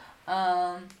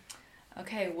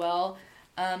 Okay, well...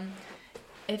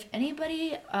 if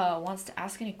anybody wants to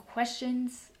ask any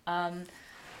questions,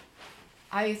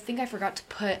 I think I forgot to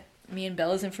put me and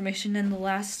Bella's information in the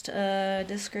last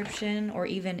description or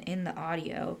even in the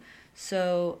audio.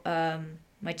 So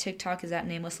my TikTok is at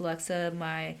Nameless Alexa.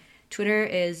 My Twitter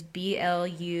is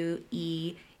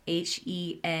BLUEHENIEY,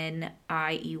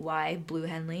 Blue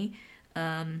Henley.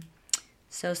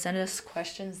 So send us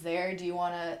questions there. Do you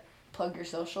want to plug your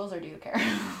socials or do you care?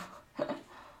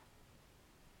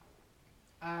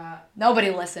 Nobody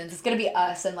listens. It's gonna be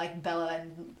us and like Bella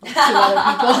and 2 other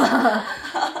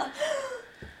people.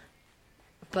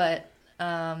 But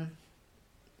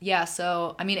yeah.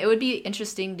 So I mean, it would be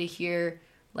interesting to hear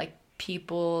like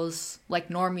people's like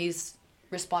normies'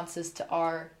 responses to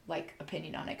our like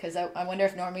opinion on it, because I wonder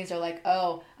if normies are like,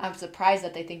 oh, I'm surprised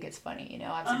that they think it's funny.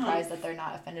 I'm surprised that they're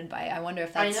not offended by it. I wonder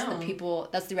if that's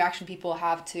the reaction people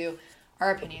have to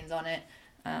our opinions on it.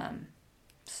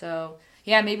 So.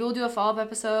 Yeah, maybe we'll do a follow-up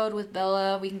episode with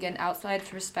Bella. We can get an outside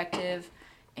perspective.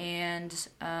 And,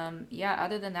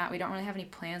 other than that, we don't really have any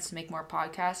plans to make more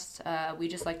podcasts. We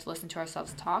just like to listen to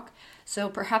ourselves talk. So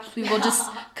perhaps we will just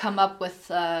come up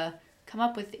with a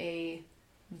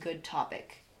good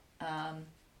topic.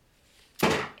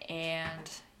 And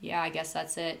yeah, I guess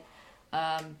that's it.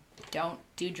 Don't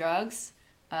do drugs.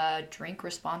 Drink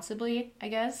responsibly, I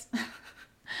guess.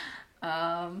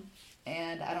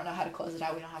 And I don't know how to close it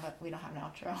out. We don't have an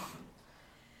outro.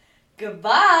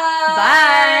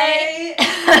 Goodbye.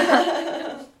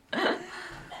 Bye.